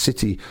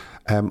City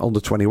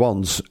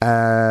under-21s.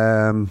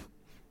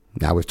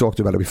 Now, we've talked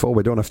about it before.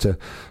 We don't have to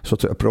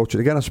sort of approach it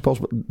again, I suppose.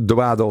 But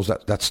there are those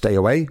that stay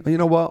away. And you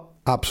know what?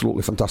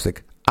 Absolutely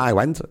fantastic. I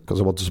went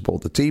because I want to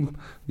support the team.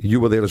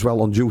 You were there as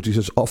well on duty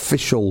as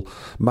official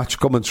match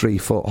commentary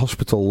for the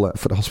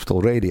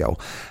hospital radio.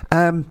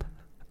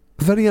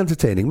 Very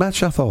entertaining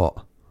match, I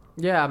thought.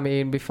 Yeah, I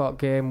mean, before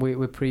game, we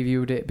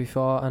previewed it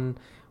before, and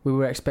we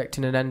were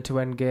expecting an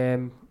end-to-end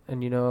game.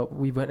 And,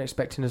 we weren't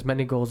expecting as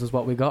many goals as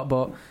what we got.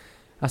 But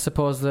I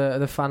suppose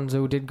the fans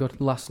who did go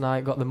last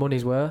night got the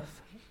money's worth.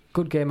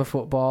 Good game of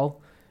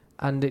football,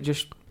 and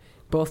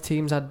both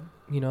teams had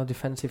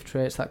defensive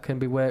traits that can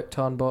be worked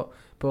on, but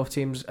both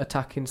teams'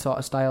 attacking sort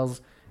of styles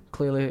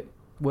clearly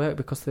work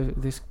because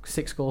this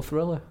 6-goal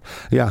thriller.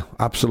 Yeah,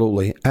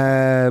 absolutely.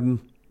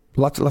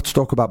 Let's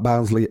talk about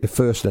Barnsley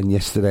first then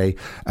yesterday.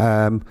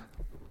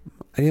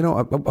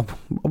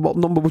 What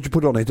number would you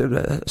put on it?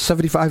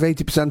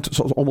 75-80%,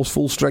 sort of almost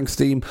full strength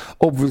team.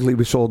 Obviously,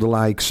 we saw the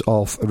likes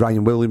of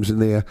Ryan Williams in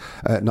there.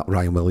 Not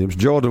Ryan Williams,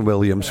 Jordan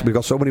Williams. We've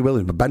got so many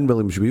Williams. But Ben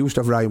Williams, we used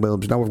to have Ryan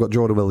Williams. Now we've got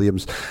Jordan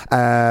Williams.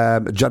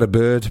 Jared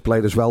Bird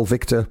played as well.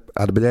 Victor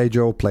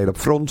Adebadejo played up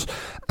front.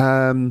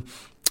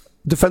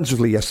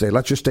 Defensively yesterday,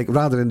 let's just take,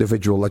 rather than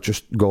individual, let's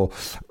just go.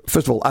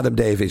 First of all, Adam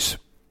Davies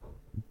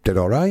did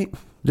all right,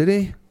 did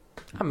he?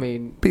 I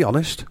mean, be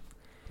honest.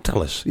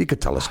 Tell us. You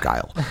could tell us,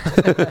 Kyle.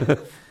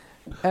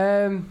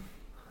 I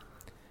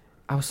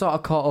was sort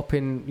of caught up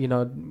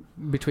in,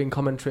 between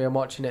commentary and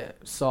watching it,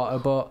 sort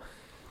of, but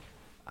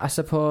I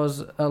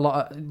suppose a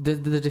lot of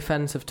the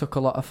defence have took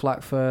a lot of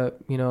flack for,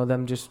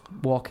 them just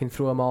walking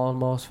through them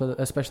almost,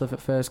 especially for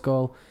the first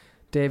goal.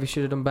 Davies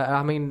should have done better.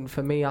 I mean,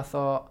 for me, I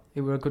thought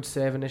it were a good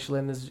save initially,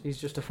 and he's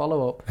just a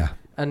follow-up. Yeah.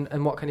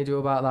 And what can he do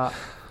about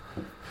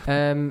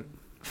that?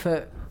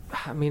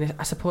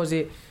 I suppose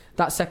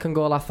that second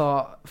goal, I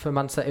thought, for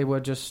Man City were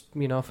just,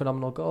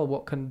 phenomenal goal.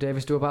 What can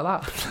Davies do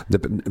about that?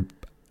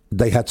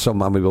 They had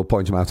some, and we will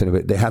point them out in a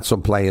bit, they had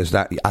some players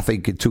that I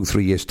think in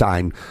 2-3 years'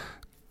 time,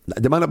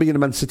 They might not be in the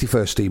Man City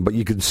first team, but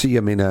you can see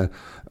them in a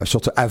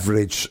sort of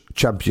average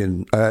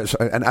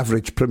an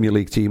average Premier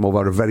League team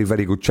over a very,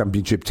 very good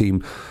Championship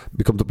team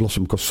become to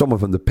blossom, because some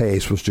of them, the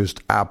pace was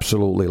just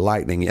absolutely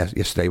lightning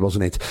yesterday,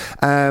 wasn't it?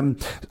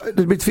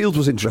 The midfield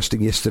was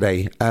interesting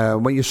yesterday.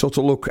 When you sort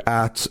of look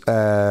at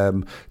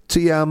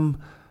Tiam,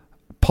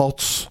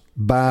 Potts,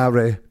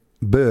 Barry,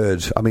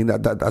 Bird. I mean,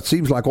 that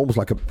seems like almost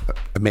like a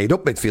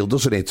made-up midfield,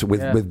 doesn't it?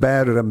 With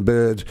Bearer and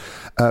Bird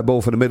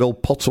both in the middle,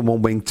 Potts on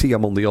one wing,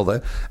 Tiam on the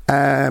other.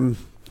 I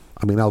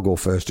mean, I'll go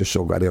first just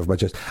so I get it off my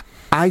chest.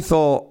 I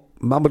thought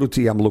Mamadou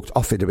Tiam looked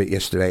off it a bit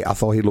yesterday. I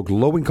thought he looked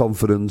low in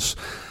confidence.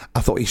 I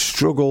thought he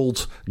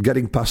struggled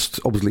getting past,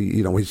 obviously,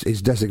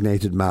 his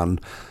designated man.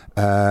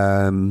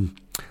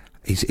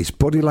 His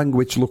body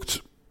language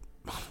looked...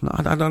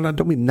 I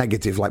don't mean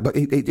negative, but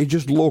it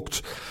just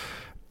looked...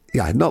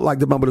 Yeah, not like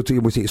the Mamadou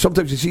Tiam we see.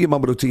 Sometimes you see a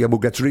Mamadou Tiam who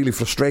gets really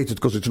frustrated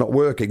because it's not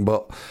working,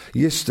 but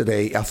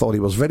yesterday I thought he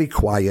was very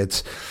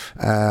quiet.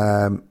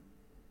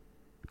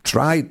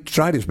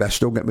 Tried his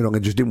best, don't get me wrong,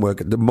 it just didn't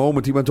work. At the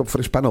moment he went up for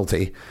his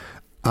penalty,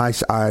 I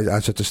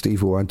said to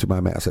Steve, who went to my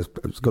mate, I said,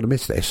 I was going to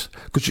miss this.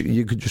 Because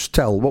you could just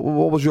tell.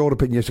 What was your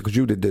opinion yesterday? Because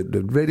you did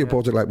the radio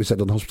reporting, like we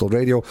said, on Hospital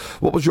Radio.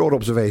 What was your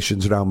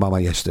observations around Mama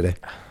yesterday?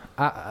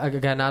 I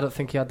don't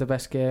think he had the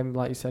best game,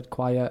 like you said,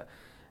 quiet.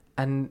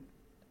 And...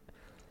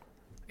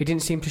 he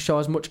didn't seem to show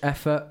as much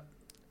effort,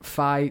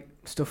 fight,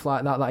 stuff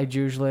like that he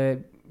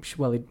usually...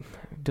 Well,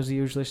 does he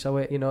usually show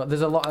it?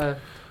 There's a lot of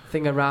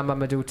thing around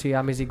Mamadou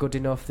Tiam. Is he good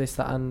enough? This,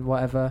 that and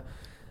whatever.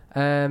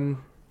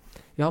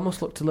 He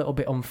almost looked a little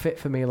bit unfit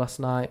for me last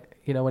night,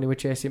 when he was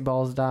chasing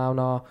balls down,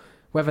 or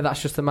whether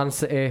that's just the Man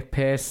City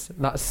pace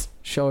that's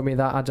showing me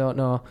that, I don't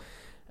know.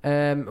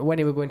 When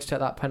he was going to take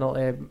that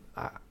penalty...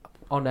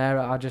 on air,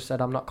 I just said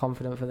I'm not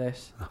confident for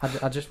this.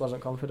 I just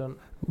wasn't confident.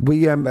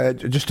 We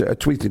just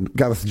tweeting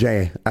Gareth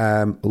J.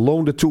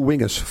 Loaned the two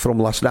wingers from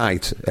last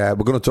night. We're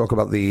going to talk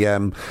about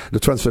the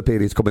transfer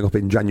period coming up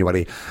in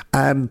January.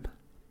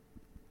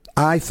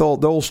 I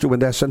thought those two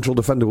and their central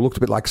defender looked a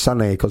bit like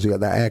Sané because he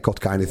had that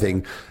haircut kind of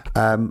thing.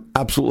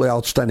 Absolutely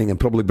outstanding and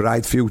probably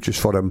bright futures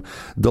for him.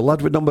 The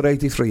lad with number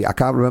 83, I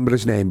can't remember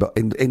his name, but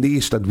in the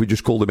East End we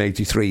just called him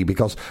 83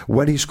 because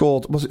when he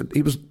scored,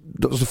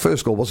 that was the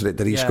first goal, wasn't it,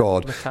 that he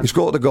scored? He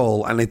scored the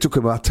goal and it took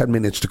him about 10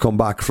 minutes to come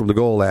back from the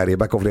goal area,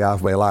 back over the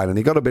halfway line, and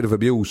he got a bit of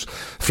abuse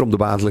from the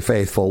Barnsley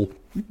faithful.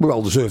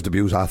 Well-deserved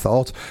abuse, I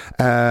thought.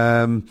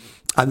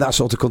 And that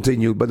sort of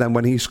continued. But then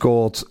when he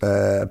scored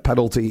a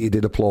penalty, he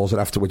did applause,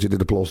 and afterwards he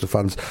did applause to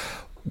fans.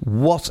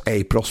 What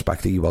a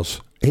prospect he was.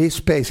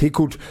 His pace, he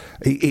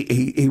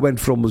went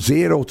from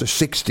 0 to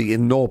 60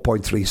 in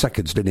 0.3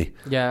 seconds, didn't he?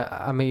 Yeah,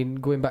 I mean,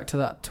 going back to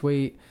that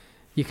tweet,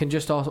 you can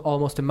just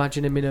almost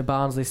imagine him in a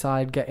Barnsley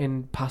side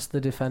getting past the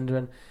defender,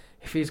 and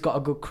if he's got a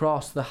good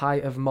cross, the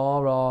height of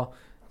Moore or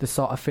the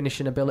sort of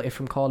finishing ability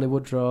from Cauley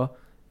Woodrow,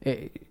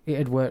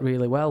 it'd work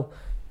really well.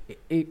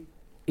 He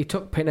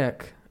took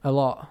Pinnock a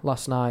lot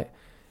last night.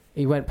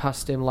 He went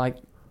past him like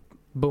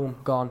boom,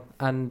 gone,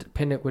 and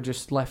Pinnock were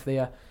just left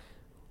there.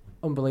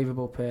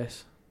 Unbelievable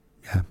pace.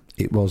 Yeah,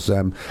 it was.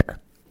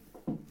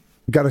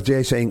 Gareth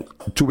J saying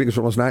 2 wingers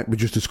from last night. We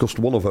just discussed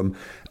one of them.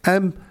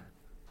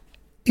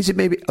 Is it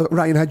maybe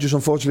Ryan Hedges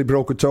unfortunately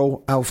broke a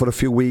toe, out for a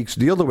few weeks?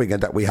 The other winger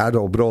that we had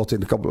or brought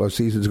in a couple of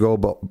seasons ago,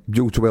 but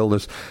due to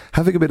illness,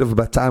 having a bit of a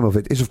bad time of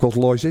it, is of course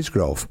Lois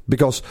Isgrove.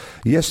 Because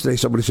yesterday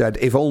somebody said,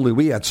 if only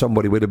we had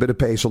somebody with a bit of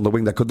pace on the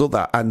wing that could do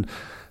that. And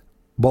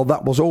well,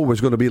 that was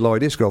always going to be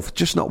Lloyd Isgrove.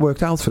 Just not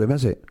worked out for him,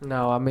 has it?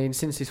 No, I mean,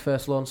 since his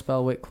first loan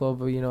spell with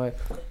club,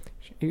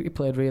 he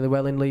played really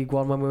well in League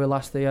One when we were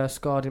last there,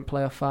 scored in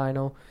playoff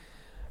final.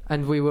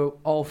 And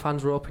all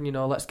fans were hoping,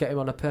 let's get him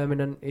on a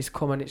permanent. He's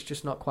come and it's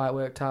just not quite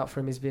worked out for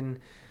him. He's been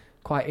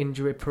quite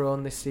injury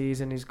prone this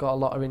season. He's got a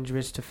lot of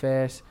injuries to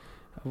face.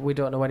 We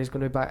don't know when he's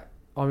going to be back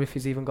or if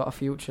he's even got a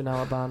future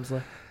now at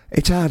Barnsley.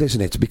 It's hard,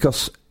 isn't it?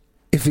 Because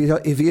if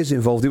he is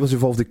involved, he was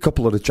involved in a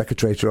couple of the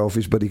Checkatrade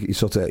trophies, but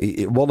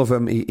one of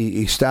them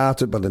he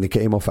started, but then he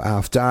came off at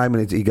half time,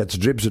 and he gets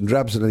dribs and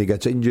drabs, and then he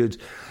gets injured.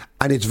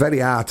 And it's very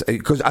hard,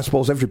 because I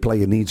suppose every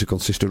player needs a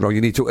consistent run.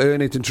 You need to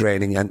earn it in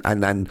training,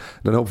 and then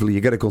hopefully you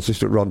get a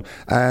consistent run.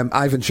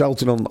 Ivan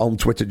Shelton on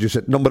Twitter just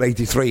said number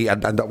 83,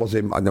 and that was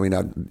him. I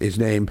mean, his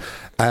name.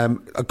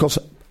 Because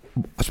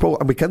I suppose,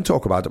 and we can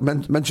talk about it,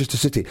 Manchester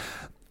City,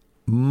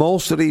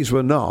 most of these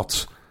were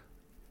not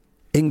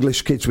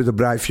English kids with a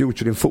bright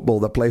future in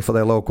football that play for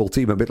their local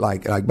team, a bit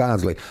like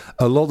Barnsley.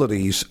 A lot of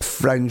these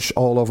French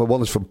all over.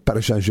 One is from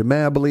Paris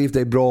Saint-Germain, I believe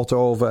they brought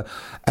over.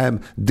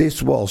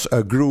 This was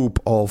a group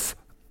of,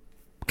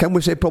 can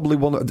we say, probably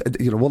one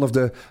of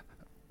the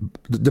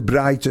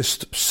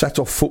brightest set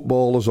of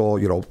footballers,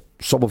 or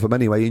some of them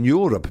anyway, in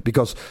Europe,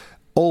 because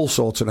all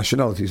sorts of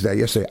nationalities there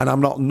yesterday. And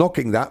I'm not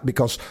knocking that,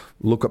 because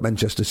look at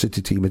Manchester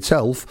City team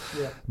itself.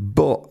 Yeah.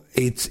 But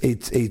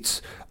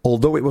it's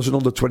although it was an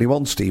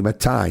under-21s team, at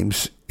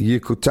times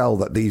you could tell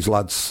that these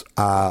lads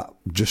are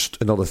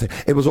just another thing.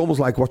 It was almost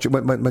like watching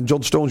when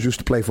John Stones used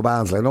to play for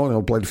Barnsley. I know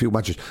he played a few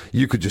matches.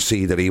 You could just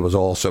see that he was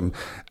awesome.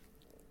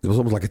 It was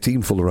almost like a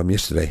team full of them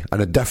yesterday,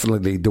 and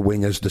definitely the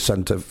wingers, the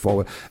centre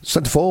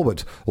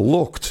forward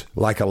looked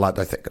like a lad.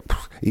 I think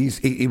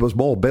he was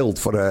more built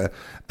for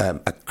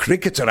a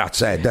cricketer, I'd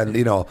say, than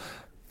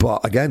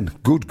But again,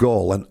 good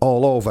goal and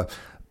all over.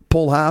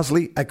 Paul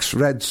Harsley,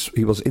 ex-Reds,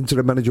 he was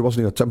interim manager,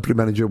 wasn't he, or temporary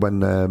manager when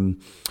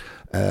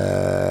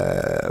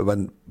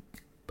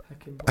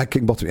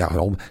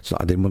Heckingbottom,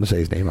 I didn't want to say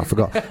his name, I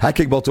forgot.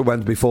 Heckingbottom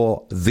went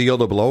before the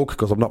other bloke,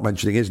 because I'm not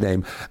mentioning his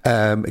name,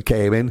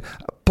 came in.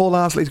 Paul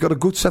Harsley's got a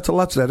good set of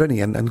lads there, hasn't he?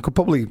 And could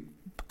probably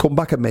come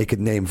back and make a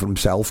name for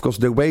himself, because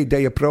the way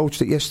they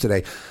approached it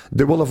yesterday,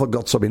 they will have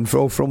got some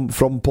info from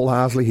Paul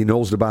Harsley. He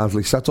knows the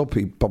Barnsley setup.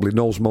 He probably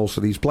knows most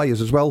of these players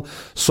as well.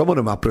 Some of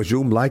them, I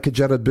presume, like a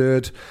Gerard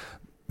Bird,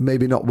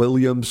 maybe not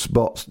Williams,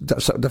 but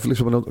definitely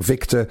someone.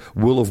 Victor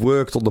will have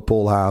worked under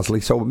Paul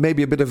Harsley, so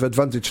maybe a bit of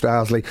advantage to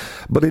Harsley.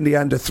 But in the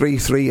end, a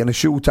 3-3 and a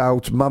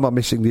shootout. Mama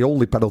missing the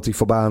only penalty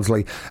for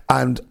Barnsley,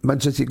 and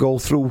Manchester City go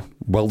through.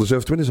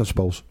 Well-deserved winners, I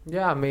suppose.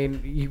 Yeah, I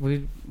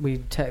mean, we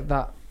take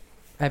that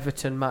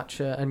Everton match,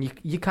 and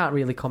you can't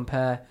really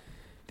compare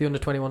the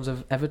under-21s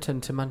of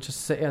Everton to Manchester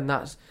City, and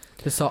that's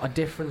the sort of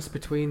difference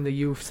between the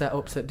youth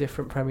setups at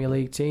different Premier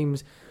League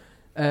teams.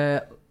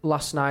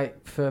 Last night,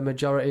 for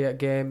majority of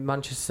game,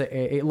 Manchester City,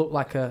 it looked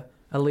like a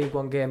League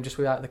One game just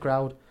without the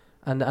crowd,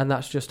 and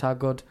that's just how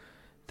good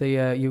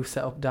the youth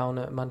setup down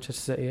at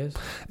Manchester City is.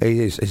 It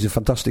is. It's a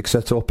fantastic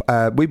setup.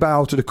 We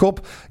bow to the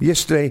cup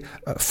yesterday.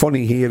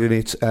 Funny hearing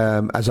it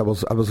as I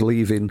was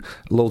leaving.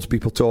 Loads of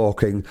people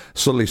talking,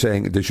 suddenly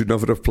saying they should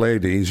never have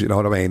played these. You know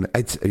what I mean?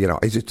 It's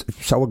is it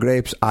sour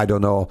grapes? I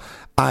don't know.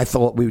 I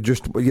thought we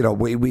just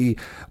we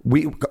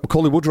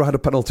Coley Woodrow had a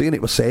penalty and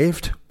it was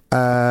saved.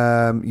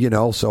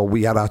 So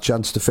we had our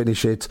chance to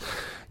finish it.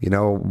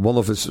 One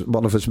of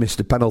us missed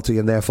the penalty,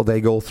 and therefore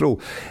they go through.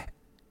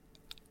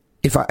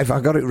 If I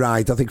got it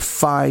right, I think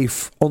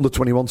 5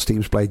 under-21s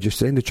teams played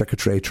yesterday in the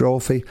Checkatrade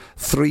Trophy.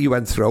 3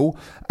 went through.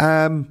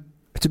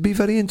 It'd be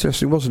very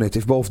interesting, wasn't it,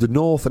 if both the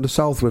North and the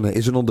South winner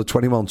is an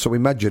under-21. So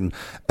imagine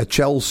a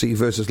Chelsea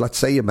versus, let's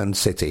say, a Man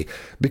City,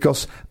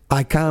 because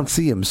I can't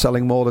see them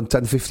selling more than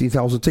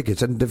 10,000-15,000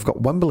 tickets, and they've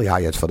got Wembley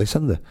hired for this,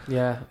 haven't they?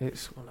 Yeah,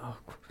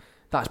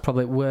 that's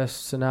probably the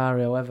worst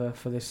scenario ever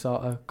for this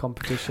sort of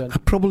competition.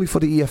 And probably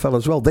for the EFL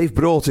as well. They've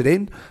brought it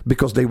in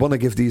because they want to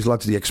give these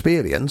lads the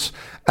experience.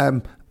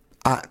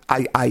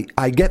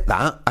 I get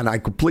that, and I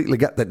completely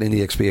get that in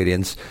the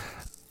experience.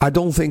 I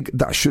don't think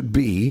that should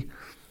be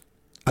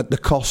at the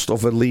cost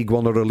of a League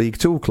One or a League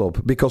Two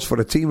club, because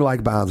for a team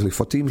like Barnsley,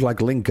 for teams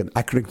like Lincoln,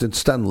 Accrington,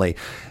 Stanley,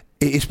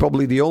 it is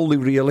probably the only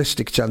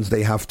realistic chance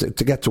they have to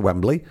get to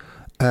Wembley.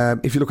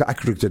 If you look at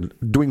Accrington,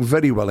 doing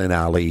very well in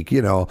our league,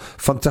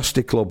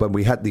 fantastic club, and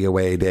we had the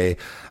away day.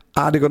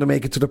 Are they going to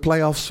make it to the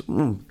playoffs?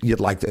 You'd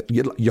like to.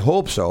 You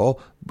hope so,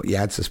 but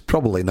yeah, it's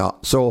probably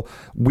not. So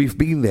we've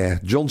been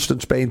there. Johnston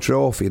Spain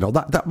Trophy,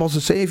 that was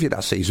a saviour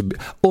that season.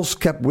 Us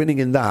kept winning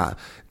in that,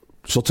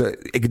 sort of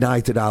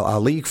ignited our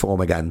league form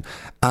again.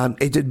 And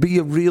it'd be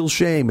a real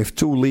shame if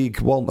two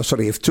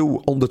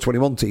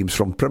under-21 teams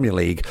from Premier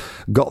League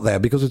got there,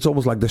 because it's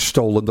almost like they've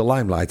stolen the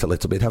limelight a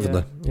little bit, haven't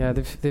they? Yeah,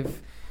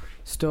 they've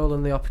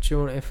stolen the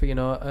opportunity for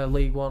a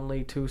League One,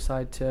 League Two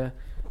side to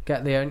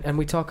get there. And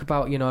we talk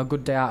about a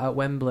good day out at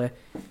Wembley.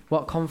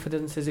 What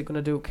confidence is it going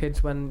to do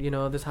kids when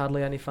there's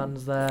hardly any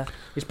fans there?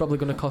 It's probably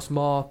going to cost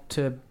more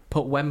to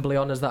put Wembley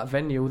on as that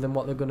venue than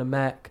what they're going to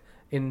make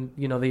in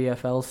the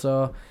EFL.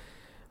 So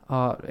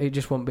it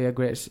just won't be a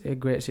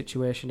great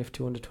situation if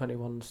 2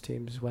 under-21s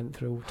teams went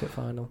through to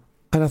final.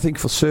 And I think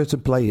for certain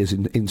players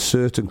in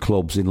certain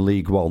clubs in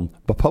League One,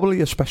 but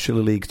probably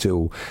especially League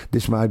Two,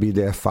 this might be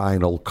their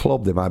final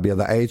club. They might be at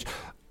that age.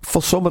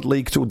 For some at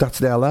League Two, that's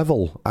their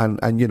level. And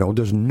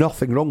there's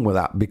nothing wrong with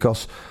that,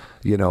 because,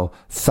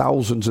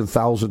 thousands and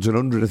thousands and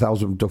hundreds of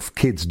thousands of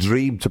kids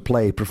dream to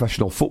play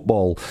professional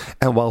football.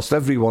 And whilst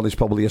everyone is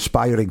probably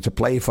aspiring to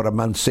play for a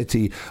Man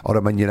City or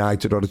a Man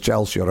United or a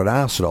Chelsea or an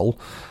Arsenal,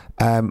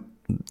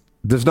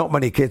 there's not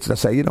many kids that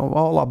say,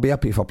 I'll be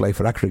happy if I play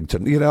for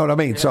Accrington. You know what I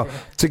mean? So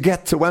to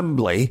get to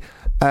Wembley,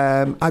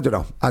 I don't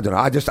know.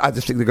 I just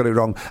think they got it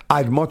wrong.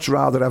 I'd much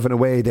rather have an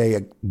away day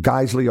at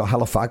Guiseley or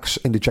Halifax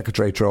in the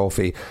Checkatrade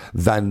Trophy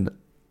than.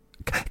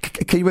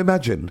 Can you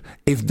imagine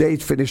if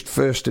they'd finished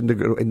first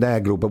in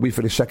their group and we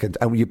finished second,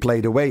 and you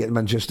played away at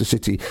Manchester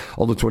City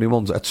on the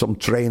 21s at some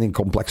training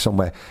complex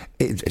somewhere?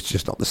 It's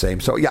just not the same.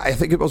 So yeah, I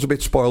think it was a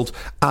bit spoiled.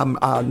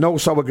 No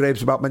sour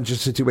grapes about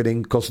Manchester City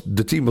winning, because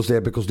the team was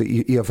there because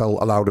the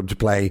EFL allowed them to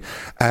play.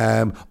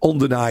 On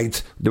the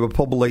night, they were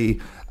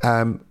probably.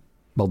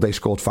 They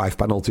scored 5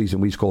 penalties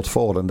and we scored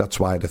 4, and that's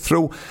why they're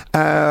through.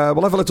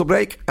 We'll have a little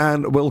break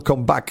and we'll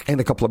come back in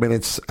a couple of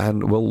minutes,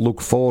 and we'll look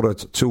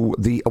forward to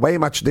the away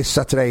match this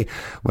Saturday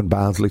when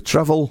Barnsley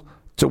travel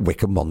to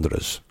Wycombe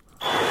Wanderers.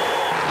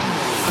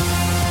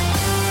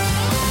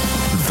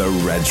 The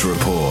Reds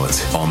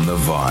Report on The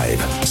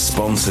Vibe.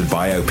 Sponsored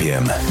by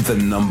Opium, the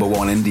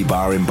 #1 indie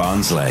bar in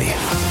Barnsley.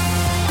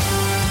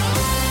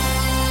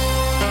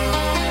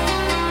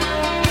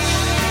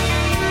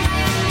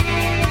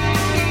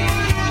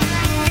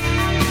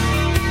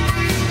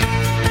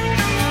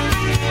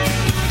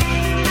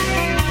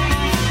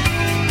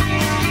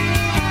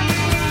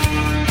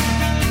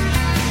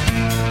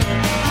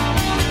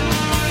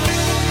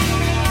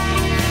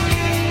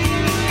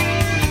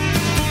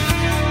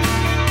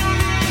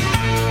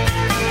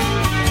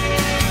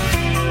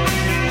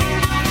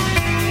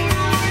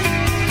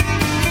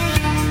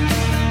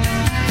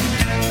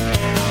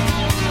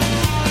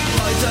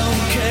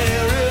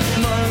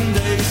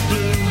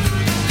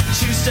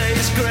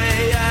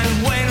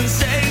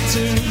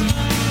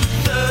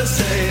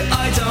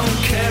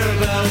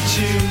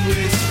 you,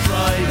 it's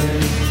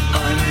Friday,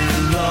 I'm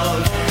in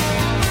love.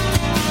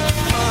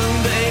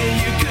 Monday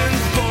you can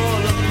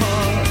fall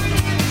apart.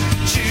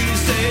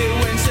 Tuesday,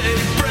 Wednesday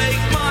break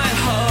my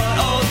heart.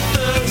 Oh,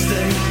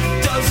 Thursday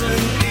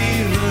doesn't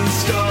even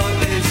start,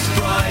 it's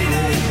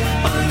Friday,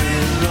 I'm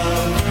in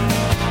love.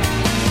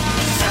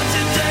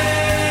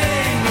 Saturday,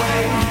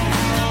 wait.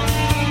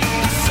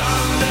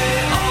 Sunday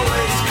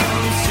always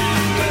comes too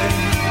late.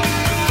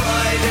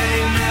 Friday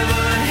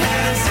never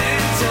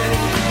hesitate.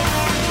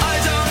 I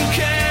don't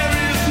care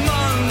if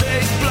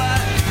Monday's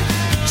black.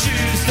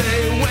 Tuesday,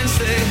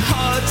 Wednesday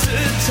hard to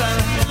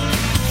tell.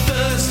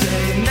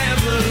 Thursday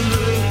never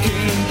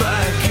looking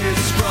back.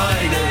 It's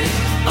Friday,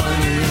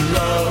 I'm in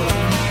love.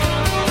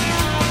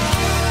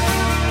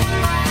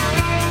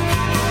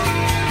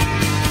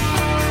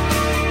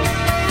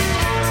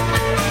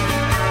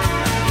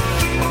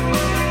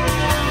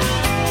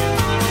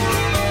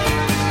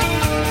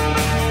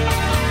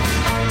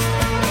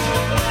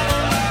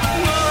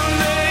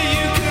 Monday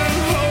you can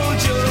hold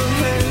your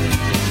head.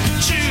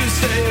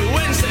 Tuesday,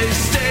 Wednesday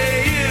stay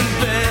in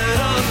bed.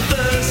 On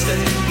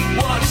Thursday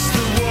watch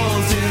the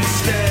walls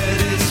instead.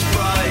 It's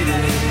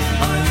Friday,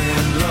 I'm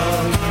in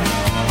love.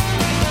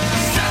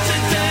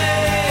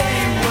 Saturday,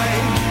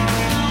 wait.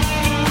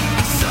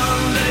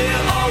 Sunday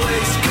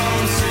always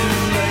comes too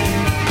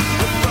late.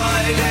 But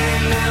Friday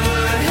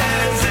never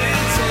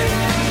hesitate.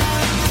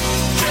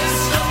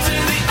 Dressed up to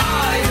the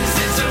eyes,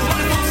 it's a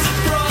wonderful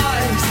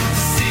surprise to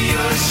see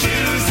your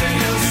shoes and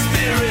your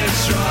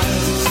spirits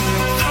rise.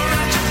 Throw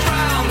out your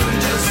frown and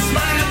just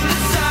smile at the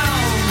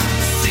sound.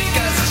 See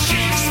as the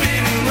sheep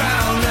spinning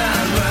round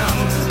and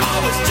round.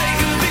 Always take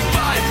a big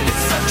bite,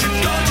 it's such a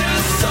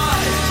gorgeous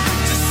sight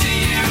to see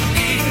you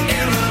eat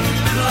in the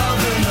middle of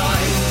the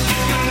night. You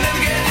can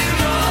never get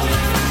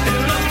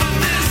enough of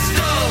this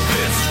stuff.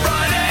 It's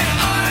Friday,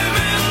 I'm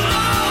in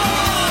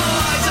love.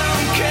 I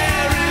don't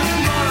care if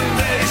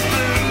Monday's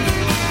blue,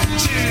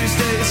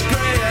 Tuesday's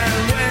grey and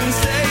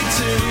Wednesday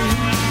too.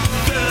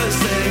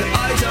 Thursday, I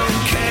don't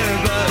care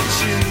about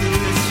you.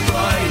 It's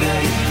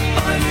Friday,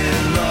 I'm in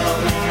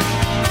love.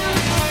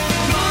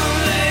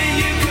 Monday,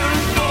 you can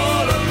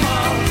fall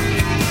apart.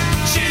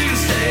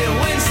 Tuesday,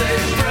 Wednesday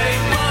break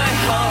my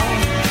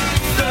heart.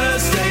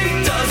 Thursday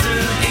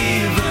doesn't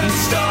even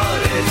start.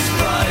 It's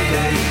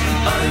Friday,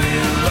 I'm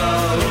in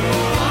love.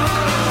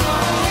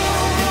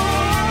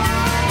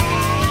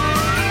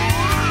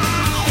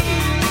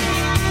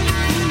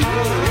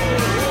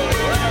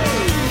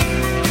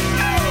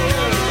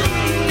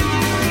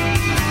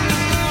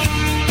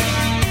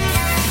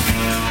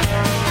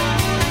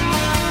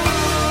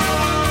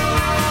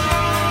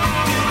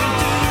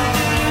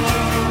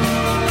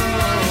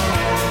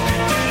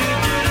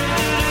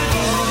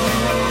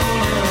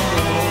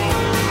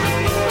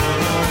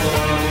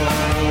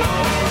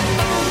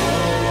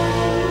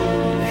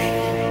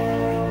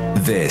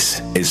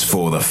 This is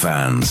for the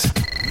fans.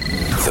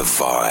 The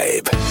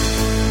Vibe.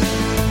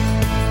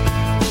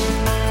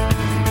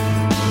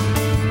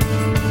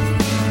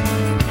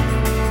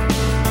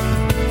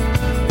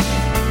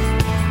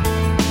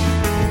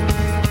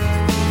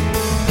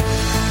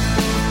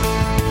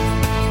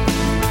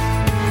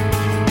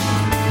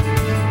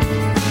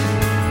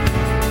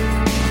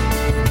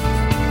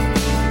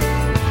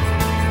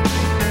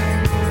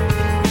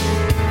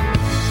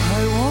 I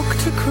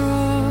walked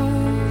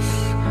across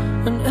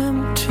an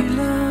empty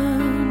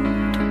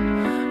land.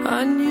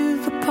 I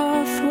knew the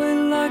pathway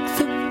like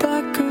the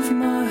back of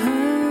my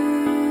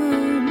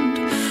hand.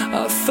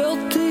 I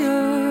felt the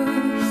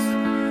earth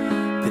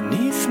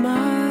beneath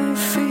my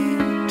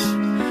feet.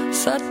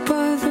 Sat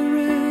by the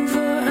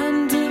river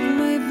and it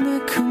made me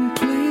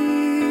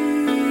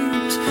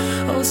complete.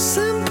 Oh,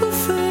 simple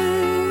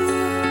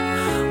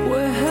thing,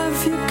 where have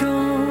you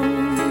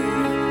gone?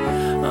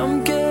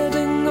 I'm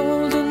getting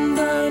old and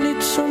I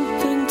need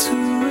something to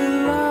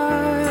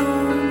rely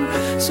on.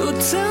 So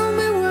tell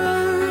me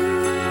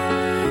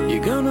when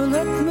you're gonna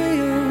let me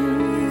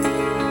in.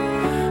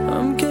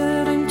 I'm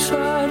getting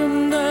tired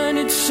and I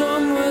need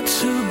somewhere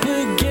to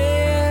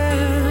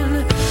begin.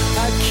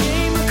 I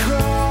came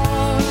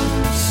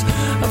across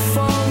a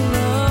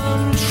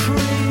fallen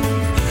tree.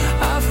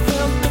 I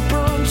felt the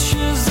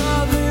branches,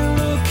 are they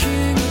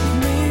looking at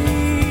me?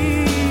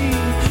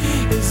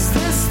 Is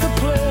this the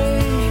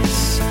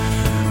place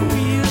we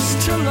used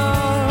to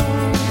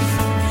love?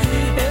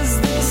 Is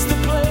this the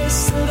place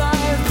that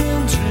I've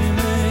been dreaming?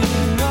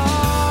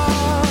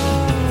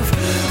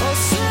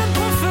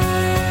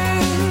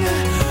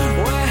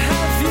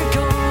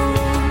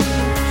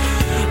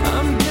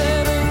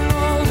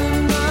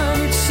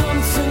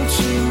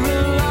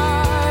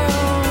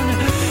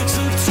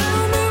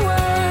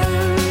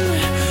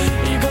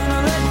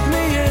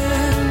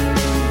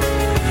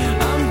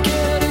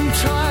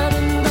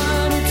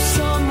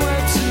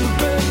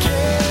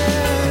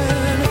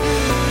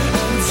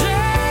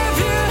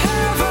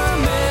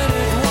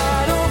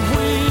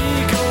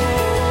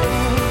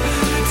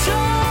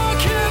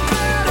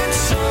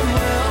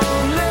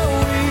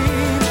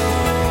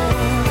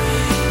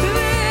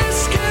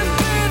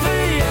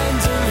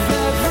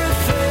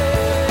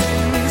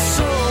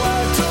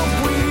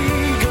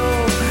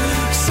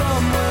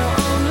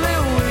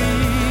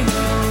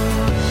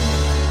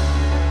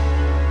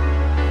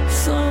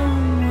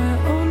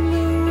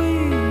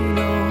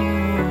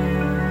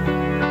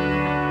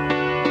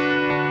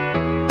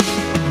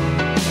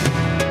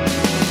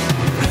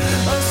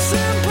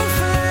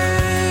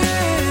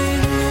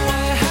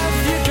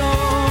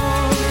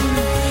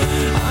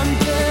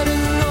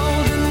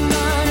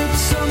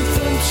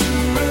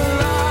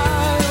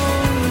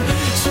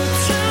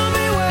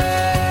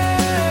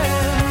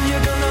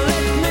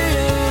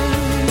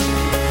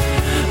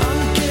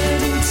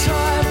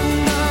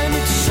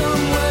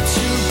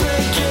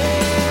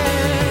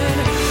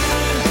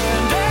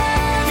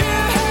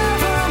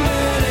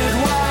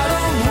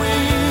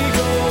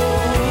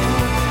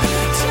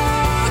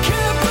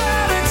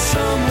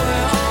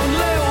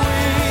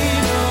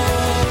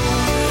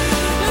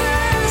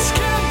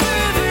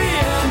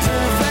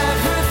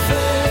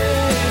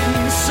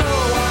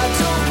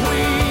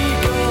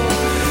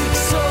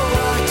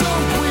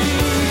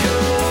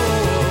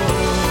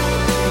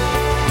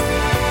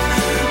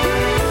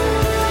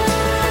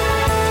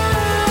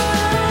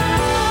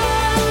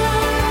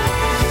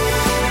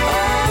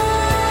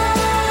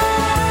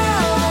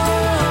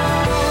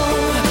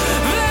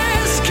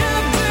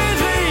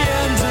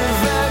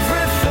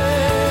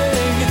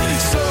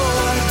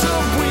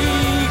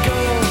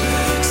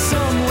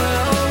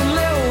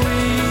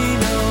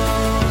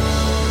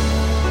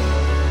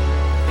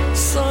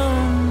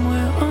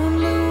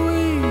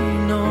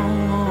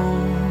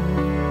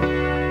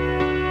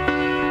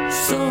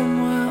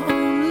 somewhere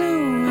only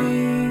we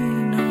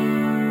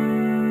know.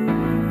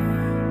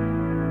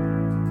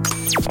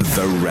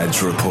 The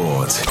Reds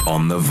Report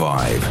on The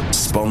Vibe.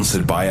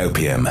 Sponsored by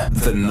Opium,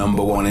 the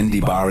number one indie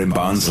bar in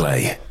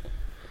Barnsley.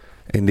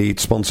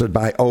 Indeed, sponsored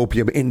by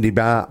Opium Indie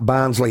Bar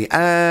Barnsley.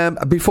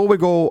 Before we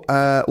go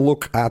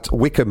look at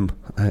Wickham,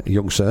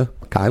 young sir,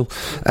 Kyle,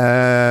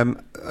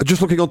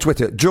 just looking on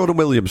Twitter, Jordan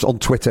Williams on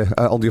Twitter,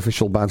 on the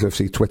official Barnsley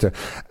FC Twitter,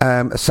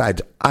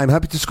 said, I'm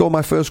happy to score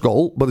my first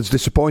goal, but it's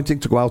disappointing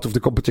to go out of the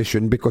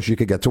competition because you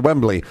could get to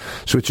Wembley.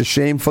 So it's a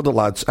shame for the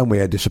lads and we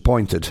are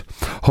disappointed.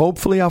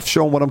 Hopefully I've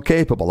shown what I'm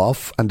capable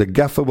of and the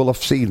gaffer will have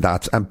seen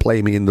that and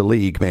play me in the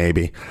league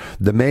maybe.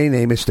 The main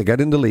aim is to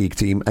get in the league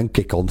team and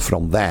kick on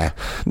from there.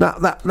 Now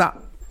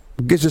that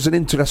gives us an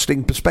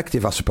interesting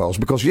perspective, I suppose,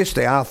 because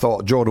yesterday I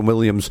thought Jordan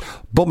Williams,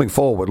 bombing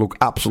forward, looked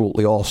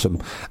absolutely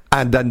awesome,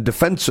 and then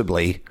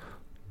defensively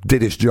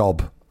did his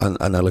job and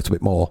a little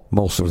bit more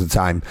most of the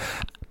time.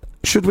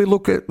 Should we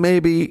look at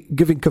maybe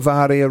giving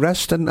Cavari a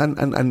rest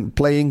and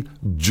playing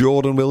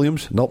Jordan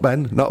Williams? Not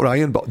Ben, not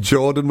Ryan, but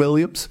Jordan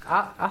Williams?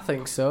 I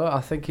think so. I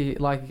think he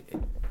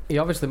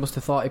obviously must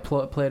have thought he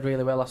played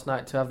really well last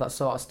night to have that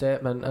sort of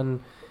statement,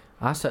 and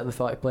I certainly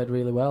thought he played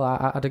really well.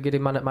 I had a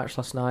good man at match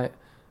last night,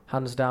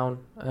 hands down.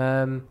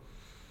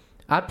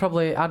 I'd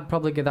probably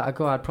give that a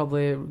go. I'd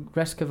probably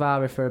rest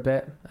Cavari for a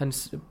bit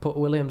and put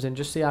Williams in,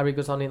 just see how he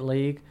goes on in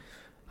league.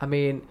 I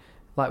mean,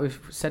 like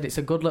we've said, it's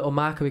a good little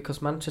marker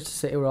because Manchester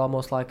City were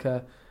almost like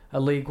a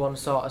League One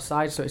sort of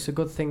side, so it's a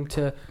good thing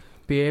to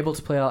be able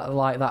to play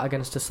like that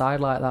against a side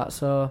like that.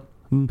 So,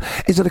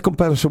 is it a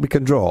comparison we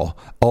can draw,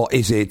 or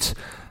is it,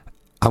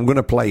 I'm going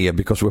to play you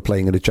because we're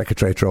playing in the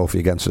Checkatrade Trophy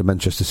against the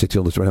Manchester City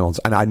under-21s,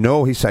 and I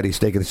know he said he's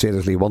taking it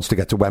seriously, he wants to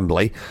get to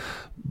Wembley,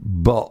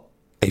 but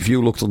if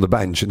you looked on the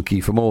bench and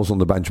Kiefer Moore's on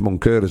the bench,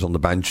 Moncur is on the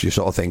bench, you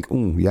sort of think,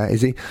 yeah,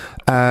 is he?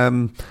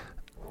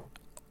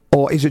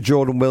 Or is it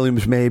Jordan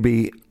Williams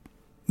maybe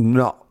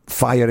not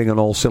firing on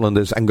all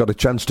cylinders and got a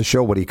chance to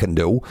show what he can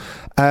do?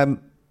 I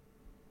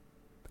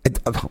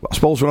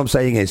suppose what I'm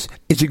saying is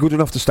he good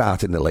enough to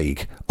start in the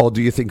league? Or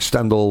do you think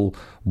Stendhal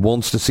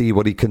wants to see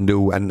what he can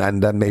do and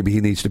then maybe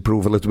he needs to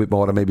prove a little bit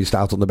more and maybe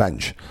start on the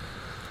bench?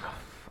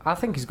 I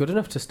think he's good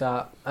enough to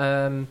start.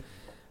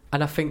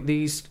 And I think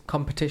these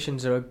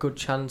competitions are a good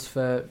chance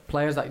for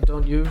players that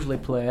don't usually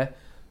play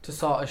to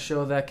sort of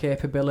show their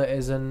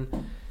capabilities,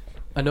 and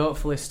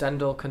hopefully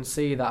Stendhal can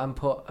see that and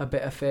put a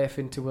bit of faith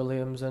into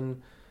Williams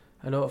and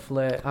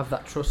hopefully have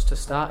that trust to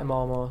start him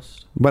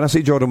almost. When I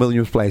see Jordan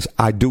Williams plays,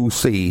 I do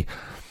see,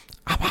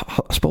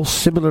 I suppose,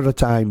 similar at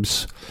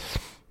times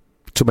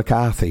to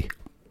McCarthy,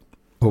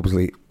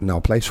 obviously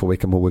now plays for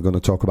Wickham, who we're going to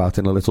talk about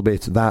in a little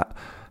bit, that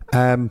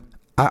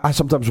I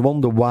sometimes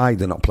wonder why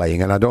they're not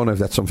playing, and I don't know if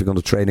that's something on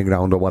the training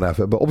ground or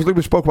whatever, but obviously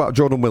we spoke about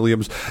Jordan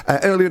Williams.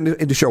 Earlier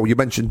in the show, you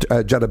mentioned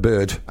Jarrad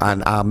Bird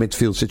and our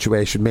midfield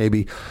situation,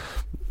 maybe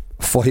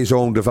for his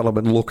own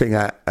development, looking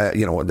at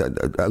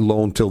a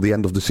loan till the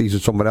end of the season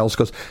somewhere else,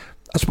 because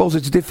I suppose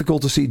it's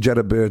difficult to see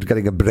Jarrad Bird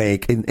getting a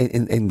break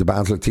in the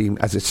Barnsley team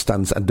as it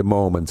stands at the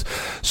moment.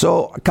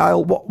 So,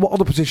 Kyle, what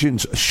other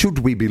positions should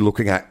we be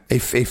looking at?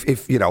 If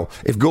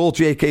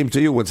Gaultier came to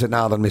you and said,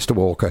 "Now then, Mr.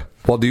 Walker,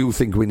 what do you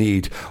think we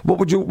need?"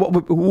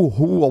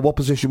 Who or what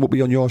position would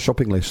be on your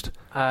shopping list?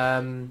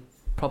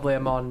 Probably a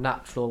more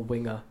natural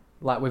winger,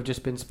 like we've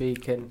just been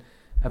speaking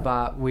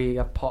about. We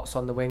have Potts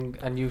on the wing,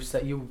 and you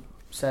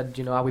said,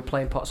 are we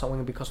playing Potts on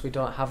wing because we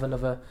don't have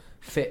another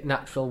fit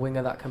natural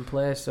winger that can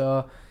play?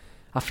 So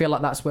I feel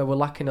like that's where we're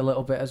lacking a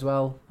little bit as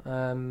well.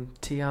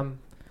 Tiam,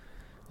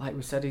 like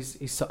we said,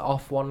 he's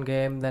off one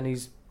game, then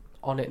he's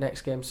on it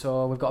next game,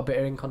 so we've got a bit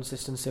of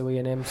inconsistency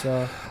with him.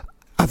 So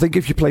I think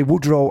if you play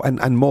Woodrow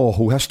and Moore,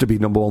 who has to be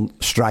number one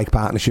strike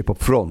partnership up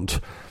front,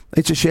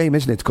 it's a shame,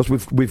 isn't it? Because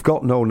we've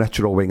got no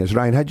natural wingers.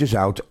 Ryan Hedges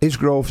out,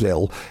 Isgrove's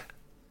ill.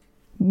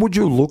 Would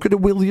you look at a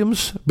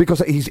Williams? Because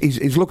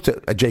he's looked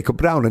at Jacob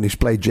Brown and he's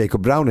played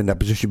Jacob Brown in that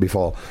position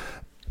before.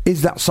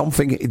 Is that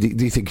something, do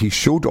you think he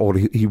should or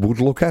he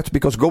would look at?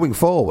 Because going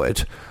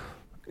forward,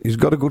 he's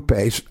got a good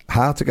pace,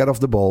 hard to get off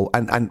the ball,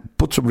 and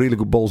put some really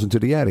good balls into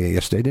the area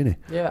yesterday, didn't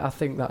he? Yeah, I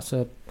think that's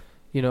he's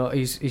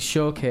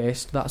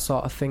showcased that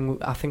sort of thing.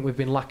 I think we've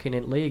been lacking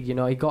in league.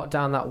 He got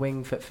down that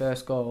wing for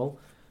first goal,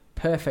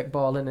 perfect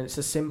ball in, and it's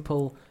a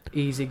simple,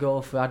 easy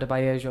goal for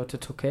Adebayo to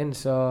tuck in.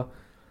 So,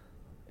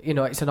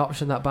 it's an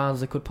option that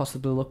Barnsley could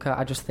possibly look at.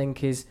 I just think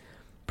he's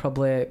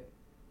probably,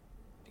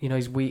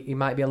 he's weak. He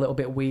might be a little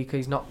bit weaker.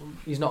 He's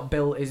not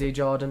built, is he,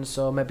 Jordan?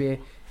 So maybe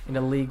in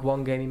a League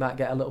One game he might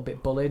get a little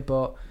bit bullied,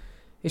 but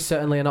he's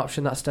certainly an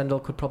option that Stendhal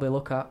could probably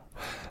look at.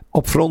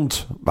 Up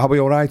front, are we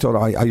all right, or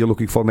are you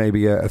looking for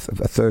maybe a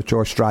third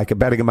choice striker?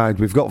 Bearing in mind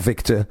we've got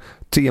Victor,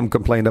 Tiam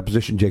can play in that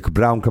position, Jacob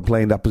Brown can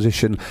play in that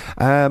position.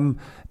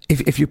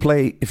 If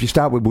you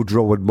start with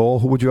Woodrow and Moore,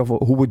 who would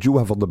you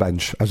have on the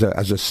bench as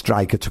a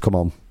striker to come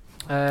on?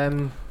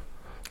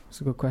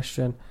 That's a good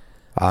question.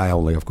 I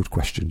only have good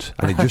questions,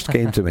 and it just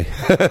came to me.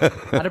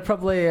 I'd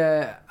probably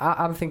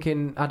I'm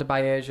thinking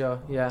Adebayo.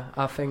 Yeah,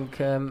 I think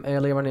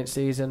earlier on in the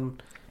season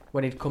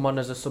when he'd come on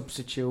as a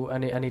substitute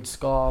and he'd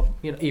score,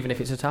 even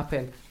if it's a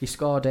tap-in, he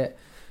scored it.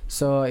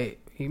 So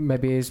he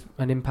maybe is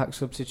an impact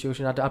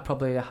substitution. I'd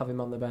probably have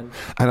him on the bench.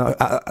 And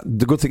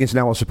the good thing is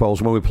now, I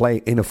suppose, when we play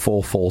in a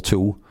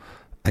 4-4-2,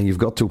 and you've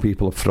got two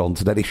people up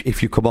front, that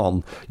if you come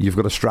on, you've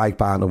got a strike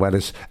partner,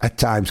 whereas at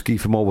times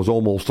Kiefer Moore was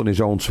almost on his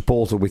own,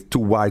 supported with two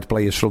wide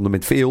players from the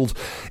midfield.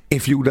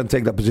 If you then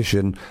take that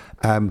position,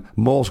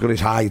 Moore's got his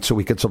height, so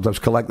he can sometimes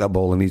collect that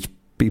ball and needs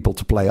people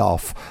to play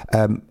off.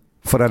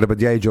 For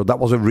Adebayo, that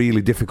was a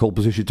really difficult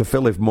position to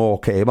fill if Moore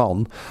came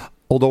on.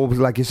 Although,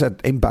 like you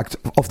said, impact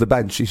off the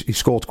bench, he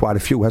scored quite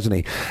a few, hasn't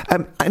he?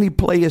 Any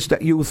players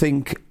that you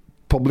think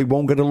probably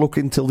won't get a look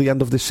until the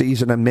end of the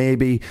season, and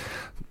maybe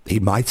he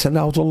might send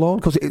out on loan?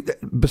 Because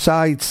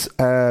besides,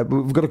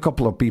 we've got a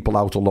couple of people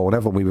out on loan,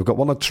 haven't we? We've got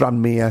one at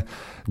Tranmere,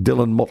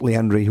 Dylan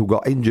Motley-Henry, who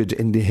got injured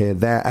in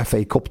their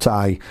FA Cup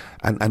tie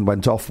and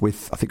went off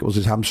with, I think it was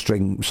his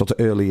hamstring sort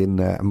of early in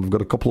there, and we've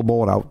got a couple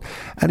more out.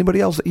 Anybody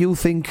else that you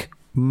think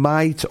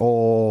might,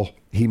 or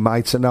he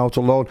might send out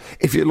on loan?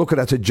 If you're looking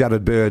at a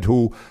Jared Bird,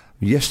 who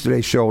yesterday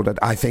showed that,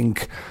 I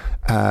think,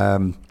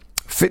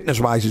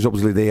 fitness-wise is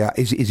obviously there.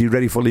 Is he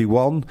ready for League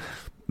One?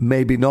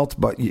 Maybe not,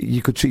 but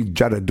you could see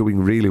Jared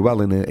doing really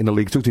well in a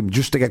League Two team,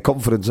 just to get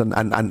confidence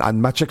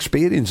and match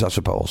experience, I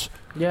suppose.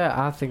 Yeah,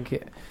 I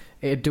think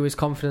it'd do his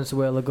confidence a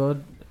world of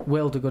good.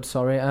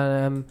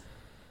 And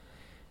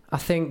I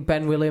think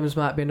Ben Williams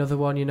might be another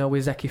one.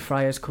 With Zeki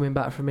Friars coming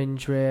back from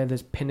injury,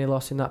 there's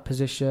Pinillos in that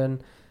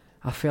position.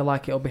 I feel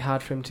like it'll be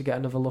hard for him to get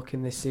another look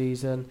in this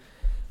season,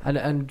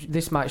 and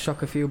this might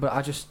shock a few, but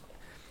I just,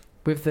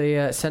 with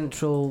the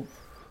central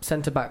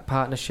centre-back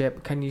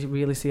partnership, can you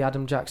really see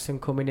Adam Jackson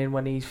coming in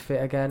when he's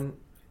fit again?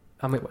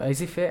 I mean, is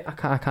he fit? I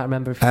can't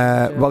remember. If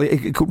well,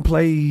 he couldn't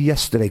play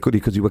yesterday, could he?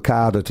 Because he was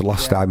carded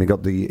last time. He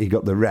got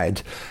the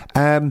red.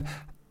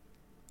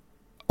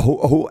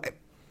 Who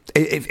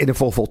if in a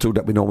 4-4-2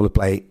 that we normally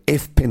play,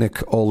 if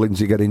Pinnock or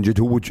Lindsay get injured,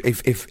 who would you,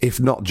 if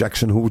not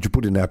Jackson, who would you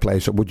put in their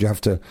place, or would you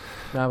have to?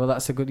 No, well,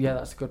 that's a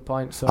good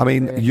point. So I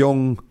mean,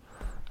 Young,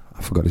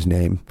 I forgot his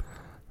name.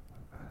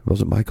 It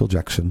wasn't Michael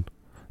Jackson.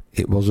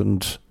 It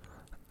wasn't.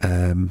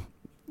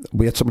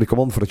 We had somebody come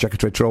on for a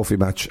Checkatrade Trophy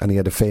match, and he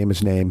had a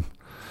famous name.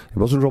 It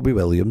wasn't Robbie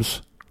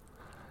Williams.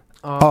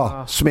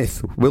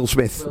 Smith. Will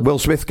Smith. Will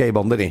Smith came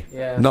on, didn't he?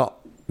 Yeah. Not,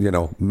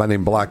 Man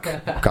in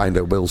Black kind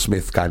of Will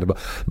Smith kind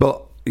of.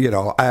 But,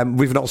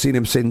 we've not seen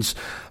him since.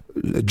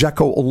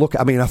 Jacko, look,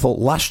 I mean, I thought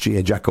last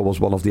year Jacko was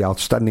one of the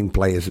outstanding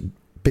players.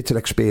 Bit of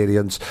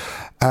experience.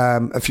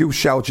 A few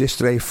shouts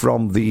yesterday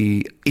from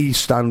the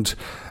East Stand.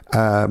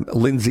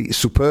 Lindsay,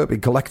 superb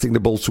in collecting the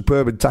ball,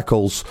 superb in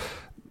tackles.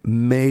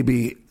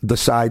 Maybe the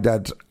side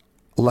that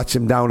lets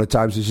him down at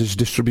times is his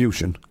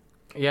distribution.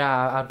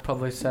 Yeah, I'd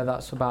probably say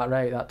that's about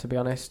right, that, to be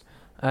honest.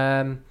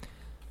 Yeah,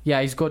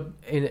 he's good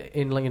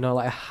in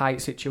like a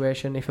height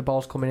situation. If a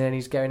ball's coming in,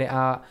 he's getting it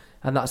out,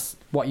 and that's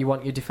what you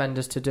want your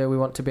defenders to do. We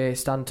want to be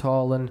stand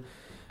tall and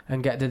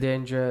get the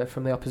danger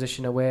from the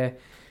opposition away.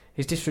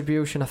 His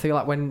distribution, I feel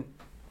like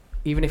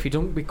even if he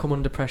don't become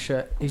under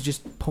pressure, he's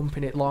just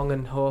pumping it long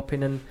and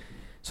hoping, and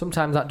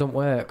sometimes that don't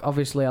work.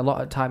 Obviously, a lot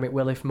of time it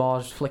will if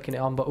Moore's flicking it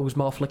on, but who's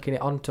Moore flicking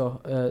it onto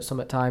some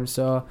at times?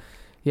 So,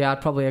 yeah,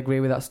 I'd probably agree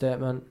with that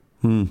statement.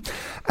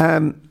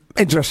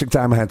 Interesting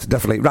time ahead,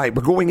 definitely. Right,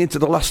 we're going into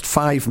the last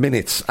 5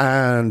 minutes,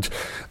 and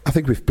I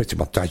think we've pretty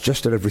much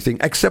digested everything,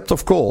 except,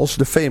 of course,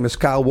 the famous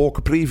Kyle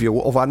Walker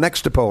preview of our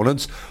next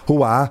opponents,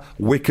 who are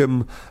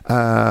Wickham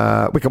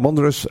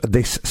Wanderers,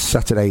 this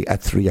Saturday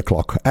at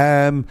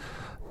 3:00.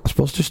 I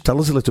suppose just tell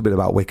us a little bit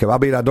about Wickham. I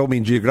mean, I don't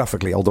mean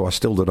geographically, although I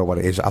still don't know what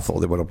it is. I thought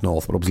they were up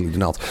north, but obviously they're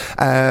not.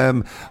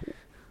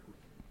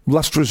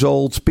 Last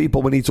results,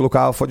 people we need to look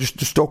out for.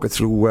 Just talk it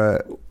through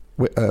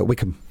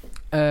Wickham.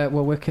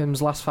 Well,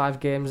 Wickham's last 5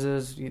 games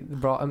has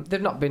brought them.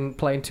 They've not been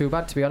playing too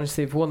bad, to be honest.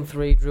 They've won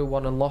 3, drew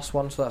 1 and lost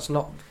 1, so that's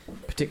not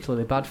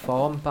particularly bad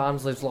form.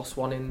 Barnsley's lost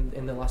 1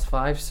 in the last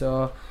 5,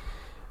 so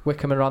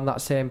Wickham are on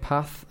that same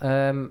path.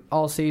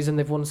 All season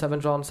they've won 7,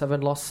 drawn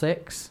 7, lost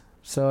 6,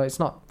 so it's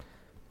not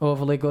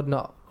overly good,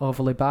 not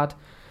overly bad.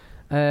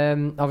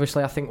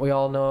 Obviously, I think we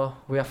all know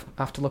we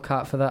have to look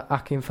out for that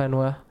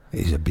Akinfenwa.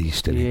 He's a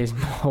beast, isn't he? He is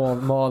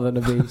more than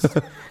a beast.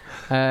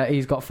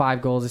 He's got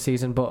 5 goals this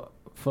season, but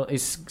for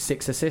his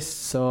 6 assists,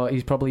 so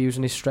he's probably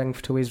using his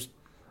strength to his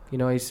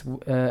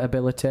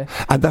ability.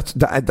 And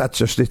that's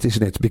just it,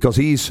 isn't it? Because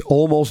he's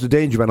almost a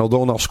danger man,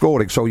 although not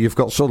scoring. So you've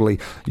got 2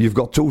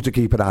 to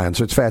keep an eye on.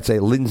 So it's fair to say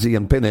Lindsay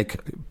and Pinnock,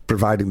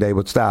 providing they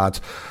would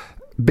start.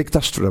 Big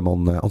task for him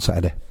on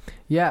Saturday.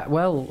 Yeah,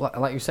 well,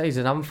 like you say, he's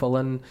an handful,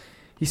 and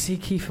you see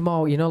Kiefer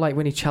Moore, like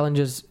when he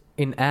challenges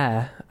in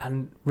air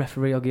and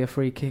referee will give a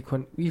free kick,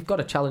 when you've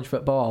got a challenge for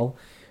a ball,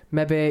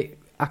 maybe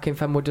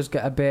Akinfenwa does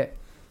get a bit,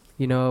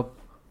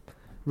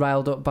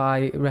 riled up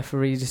by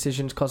referee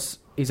decisions because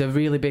he's a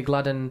really big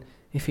lad, and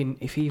if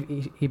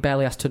he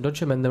barely has to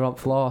nudge him and they're on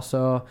floor,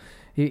 so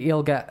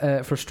he'll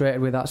get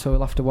frustrated with that, so we'll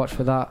have to watch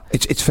for that.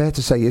 It's fair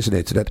to say, isn't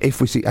it, that if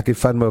we see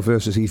Akinfenwa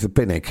versus Ethan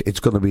Pinnock, it's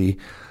going to be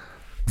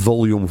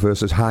volume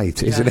versus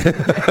height, isn't it? That'd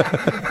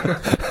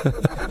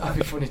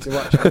be funny to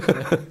watch,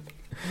 actually.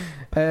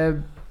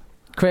 Craig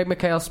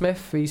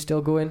McHale-Smith, he's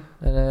still going.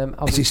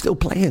 Is he still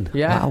playing?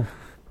 Yeah. Wow.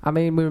 I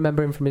mean, we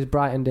remember him from his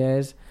Brighton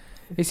days.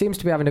 He seems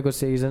to be having a good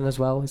season as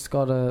well. He's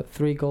scored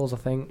 3 goals, I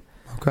think.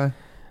 Okay.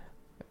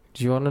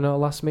 Do you want to know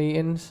last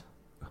meetings?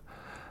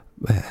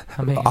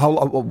 I mean,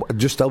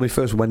 just tell me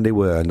first when they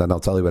were, and then I'll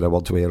tell you whether I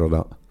want to hear or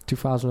not.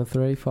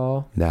 2003,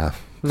 4. Nah.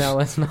 No,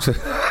 let's not.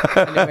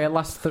 Anyway,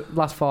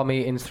 last 4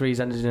 meetings, 3's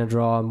ended in a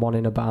draw and 1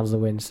 in a Barnsley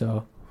win.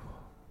 So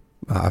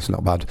that's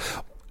not bad.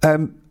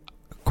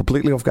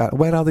 Completely off guard.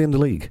 Where are they in the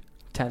league?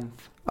 10th.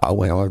 Oh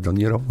well, I've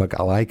done.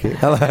 I like it.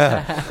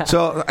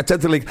 So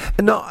 10th league,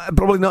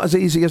 probably not as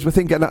easy as we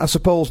think. And I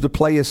suppose the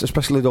players,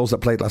 especially those that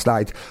played last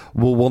night,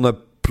 will want to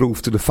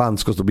prove to the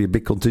fans, because there'll be a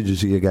big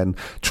contingency again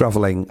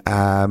travelling,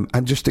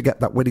 and just to get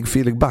that winning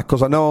feeling back.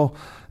 Because I know,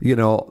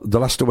 the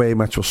last away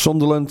match was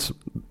Sunderland.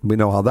 We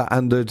know how that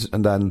ended,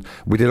 and then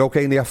we did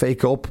okay in the FA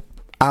Cup.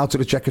 Out of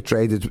the checker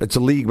trade, it's a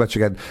league match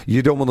again.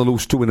 You don't want to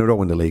lose 2 in a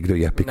row in the league, do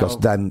you? Because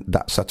then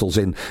that settles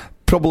in.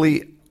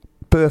 Probably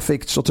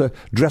perfect sort of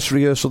dress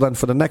rehearsal then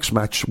for the next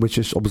match, which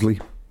is obviously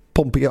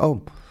Pompey at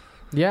home.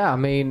 Yeah, I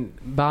mean,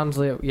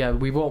 Barnsley,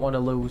 we won't want to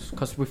lose,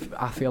 because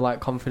I feel like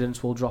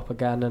confidence will drop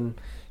again, and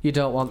you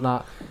don't want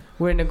that.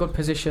 We're in a good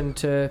position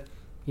to,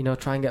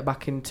 try and get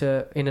back in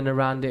and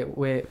around it.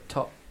 We're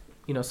top,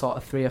 sort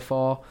of 3 or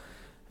 4.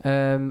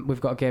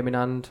 We've got a game in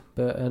hand,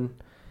 Burton.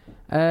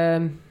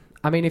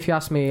 I mean, if you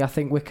ask me, I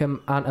think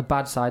Wickham aren't a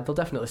bad side. They'll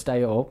definitely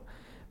stay up,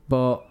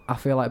 but I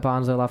feel like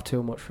Barnsley will have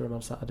too much for them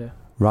on Saturday.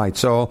 Right,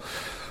 so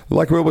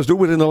like we always do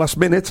within the last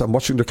minute, I'm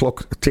watching the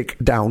clock tick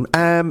down.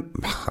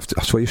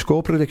 That's where your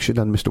score prediction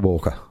then, Mr.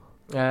 Walker.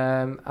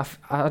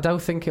 I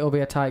don't think it'll be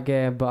a tight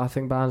game, but I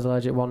think Barnsley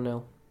edge at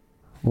 1-0.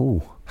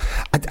 Ooh.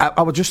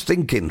 I was just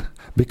thinking,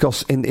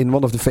 because in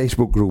one of the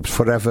Facebook groups,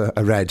 Forever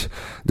a Red,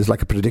 there's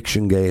like a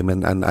prediction game,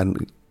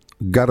 and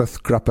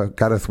Gareth Crapper,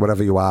 Gareth,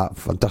 wherever you are,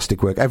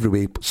 fantastic work. Every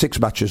week,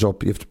 6 matches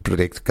up, you have to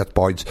predict, get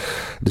points.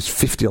 There's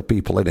 50 odd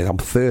people in it. I'm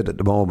 3rd at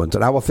the moment.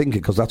 And I was thinking,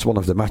 because that's one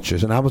of the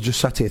matches, and I was just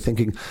sat here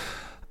thinking,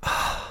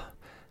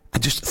 I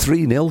just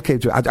 3-0 came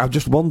to it. I'm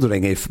just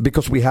wondering if,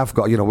 because we have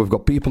got, we've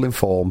got people in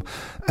form,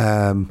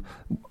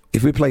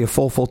 if we play a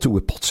 4-4-2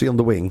 with Potsy on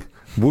the wing,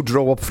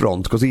 Woodrow up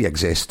front, because he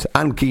exists,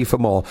 and Kiefer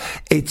Moore,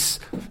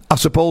 I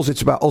suppose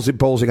it's about us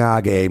imposing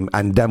our game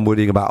and them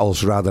worrying about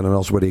us rather than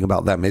us worrying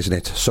about them, isn't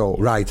it? So,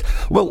 right.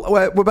 Well,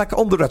 we're back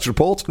on the Reds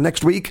Report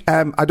next week.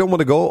 I don't want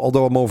to go,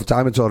 although I'm over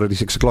time, it's already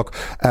 6 o'clock,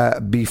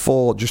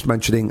 before just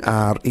mentioning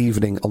our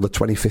evening on the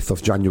 25th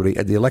of January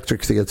at the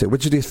Electric Theatre,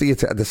 which is the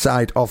theatre at the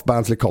side of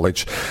Barnsley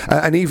College.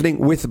 An evening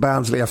with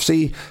Barnsley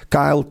FC.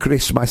 Kyle,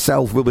 Chris,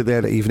 myself will be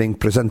there that evening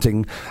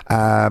presenting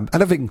and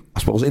having,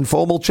 I suppose,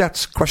 informal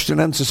chats, question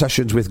and answer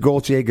sessions with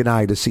Gauthier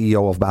Ganai, the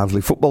CEO of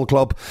Barnsley Football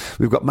Club.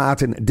 We've got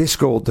Martin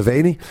Disco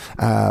Devaney,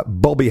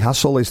 Bobby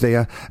Hassel is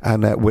there,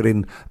 and we're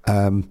in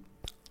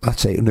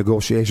let's say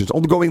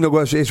ongoing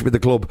negotiations with the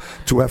club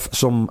to have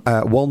some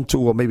 1, 2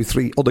 or maybe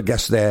 3 other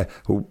guests there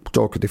who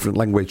talk a different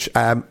language.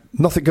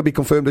 Nothing can be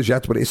confirmed as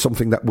yet, but it's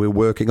something that we're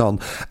working on.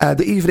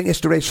 The evening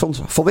is to raise funds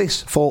for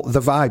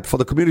The Vibe, for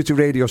the community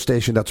radio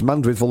station that's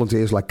manned with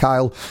volunteers like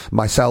Kyle,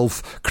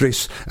 myself,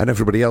 Chris and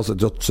everybody else that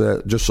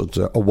does just such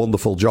a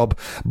wonderful job,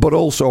 but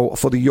also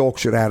for the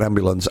Yorkshire Air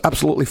Ambulance.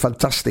 Absolutely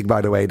fantastic, by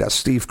the way, that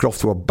Steve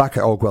Croft were back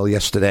at Oakwell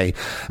yesterday,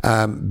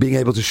 being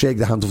able to shake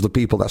the hands of the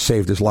people that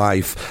saved his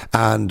life.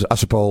 And I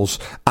suppose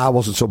I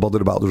wasn't so bothered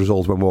about the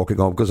results when walking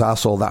home, because I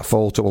saw that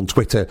photo on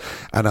Twitter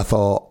and I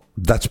thought,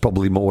 that's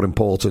probably more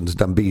important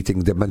than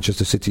beating the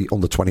Manchester City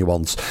under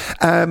 21s.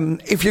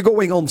 If you're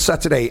going on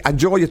Saturday,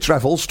 enjoy your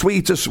travels.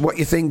 Tweet us what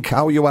you think,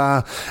 how you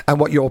are,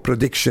 and what your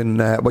prediction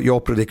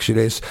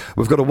is.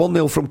 We've got a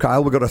 1-0 from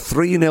Kyle. We've got a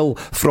 3-0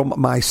 from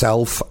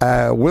myself.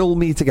 We'll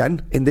meet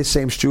again in this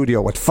same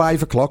studio at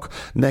 5 o'clock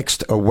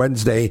next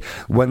Wednesday,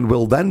 when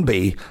we'll then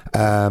be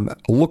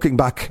looking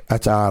back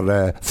at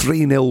our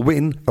 3-0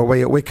 win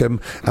away at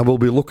Wickham, and we'll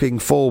be looking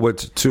forward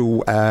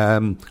to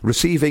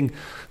receiving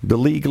the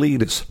league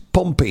leaders,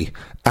 Pompey,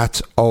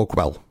 at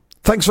Oakwell.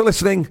 Thanks for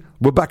listening.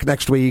 We're back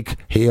next week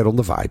here on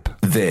The Vibe.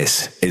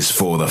 This is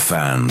for the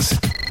fans.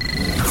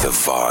 The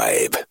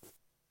Vibe.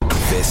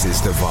 This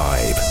is The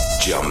Vibe.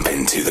 Jump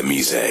into the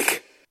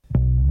music.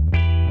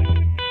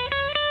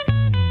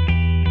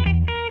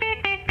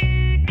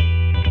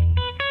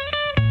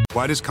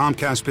 Why does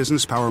Comcast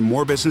Business power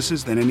more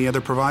businesses than any other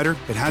provider?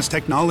 It has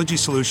technology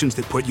solutions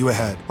that put you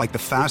ahead, like the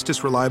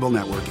fastest, reliable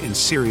network and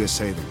serious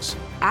savings.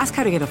 Ask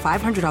how to get a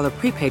 $500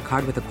 prepaid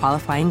card with a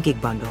qualifying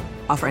gig bundle.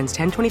 Offer ends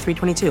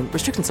 10/23/22.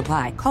 Restrictions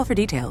apply. Call for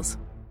details.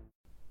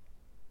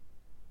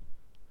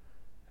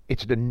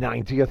 It's the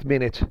 90th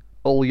minute.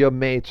 All your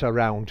mates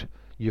around.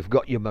 You've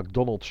got your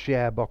McDonald's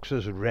share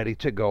boxes ready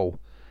to go.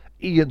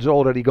 Ian's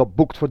already got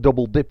booked for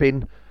double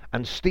dipping,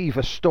 and Steve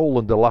has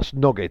stolen the last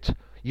nugget.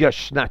 You're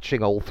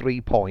snatching all 3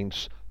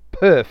 points.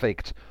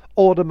 Perfect.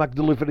 Order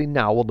McDelivery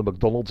now on the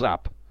McDonald's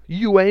app.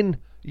 You in?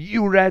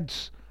 You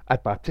Reds?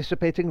 At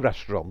participating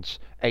restaurants.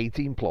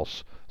 18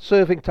 plus.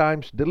 Serving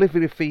times,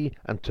 delivery fee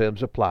and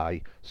terms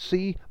apply.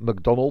 See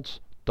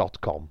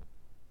mcdonalds.com.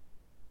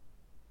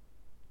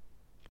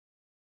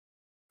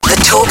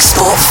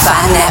 TalkSport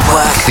Fan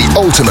Network. The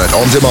ultimate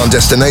on-demand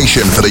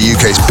destination for the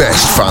UK's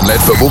best fan-led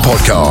football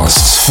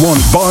podcasts.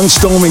 Want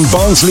barnstorming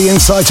Barnsley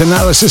insight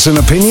analysis and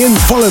opinion?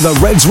 Follow the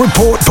Reds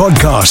Report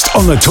podcast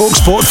on the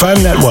TalkSport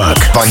Fan Network.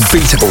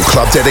 Unbeatable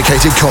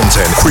club-dedicated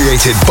content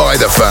created by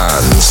the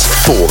fans,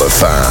 for the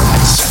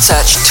fans.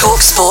 Search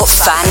TalkSport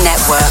Fan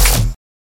Network.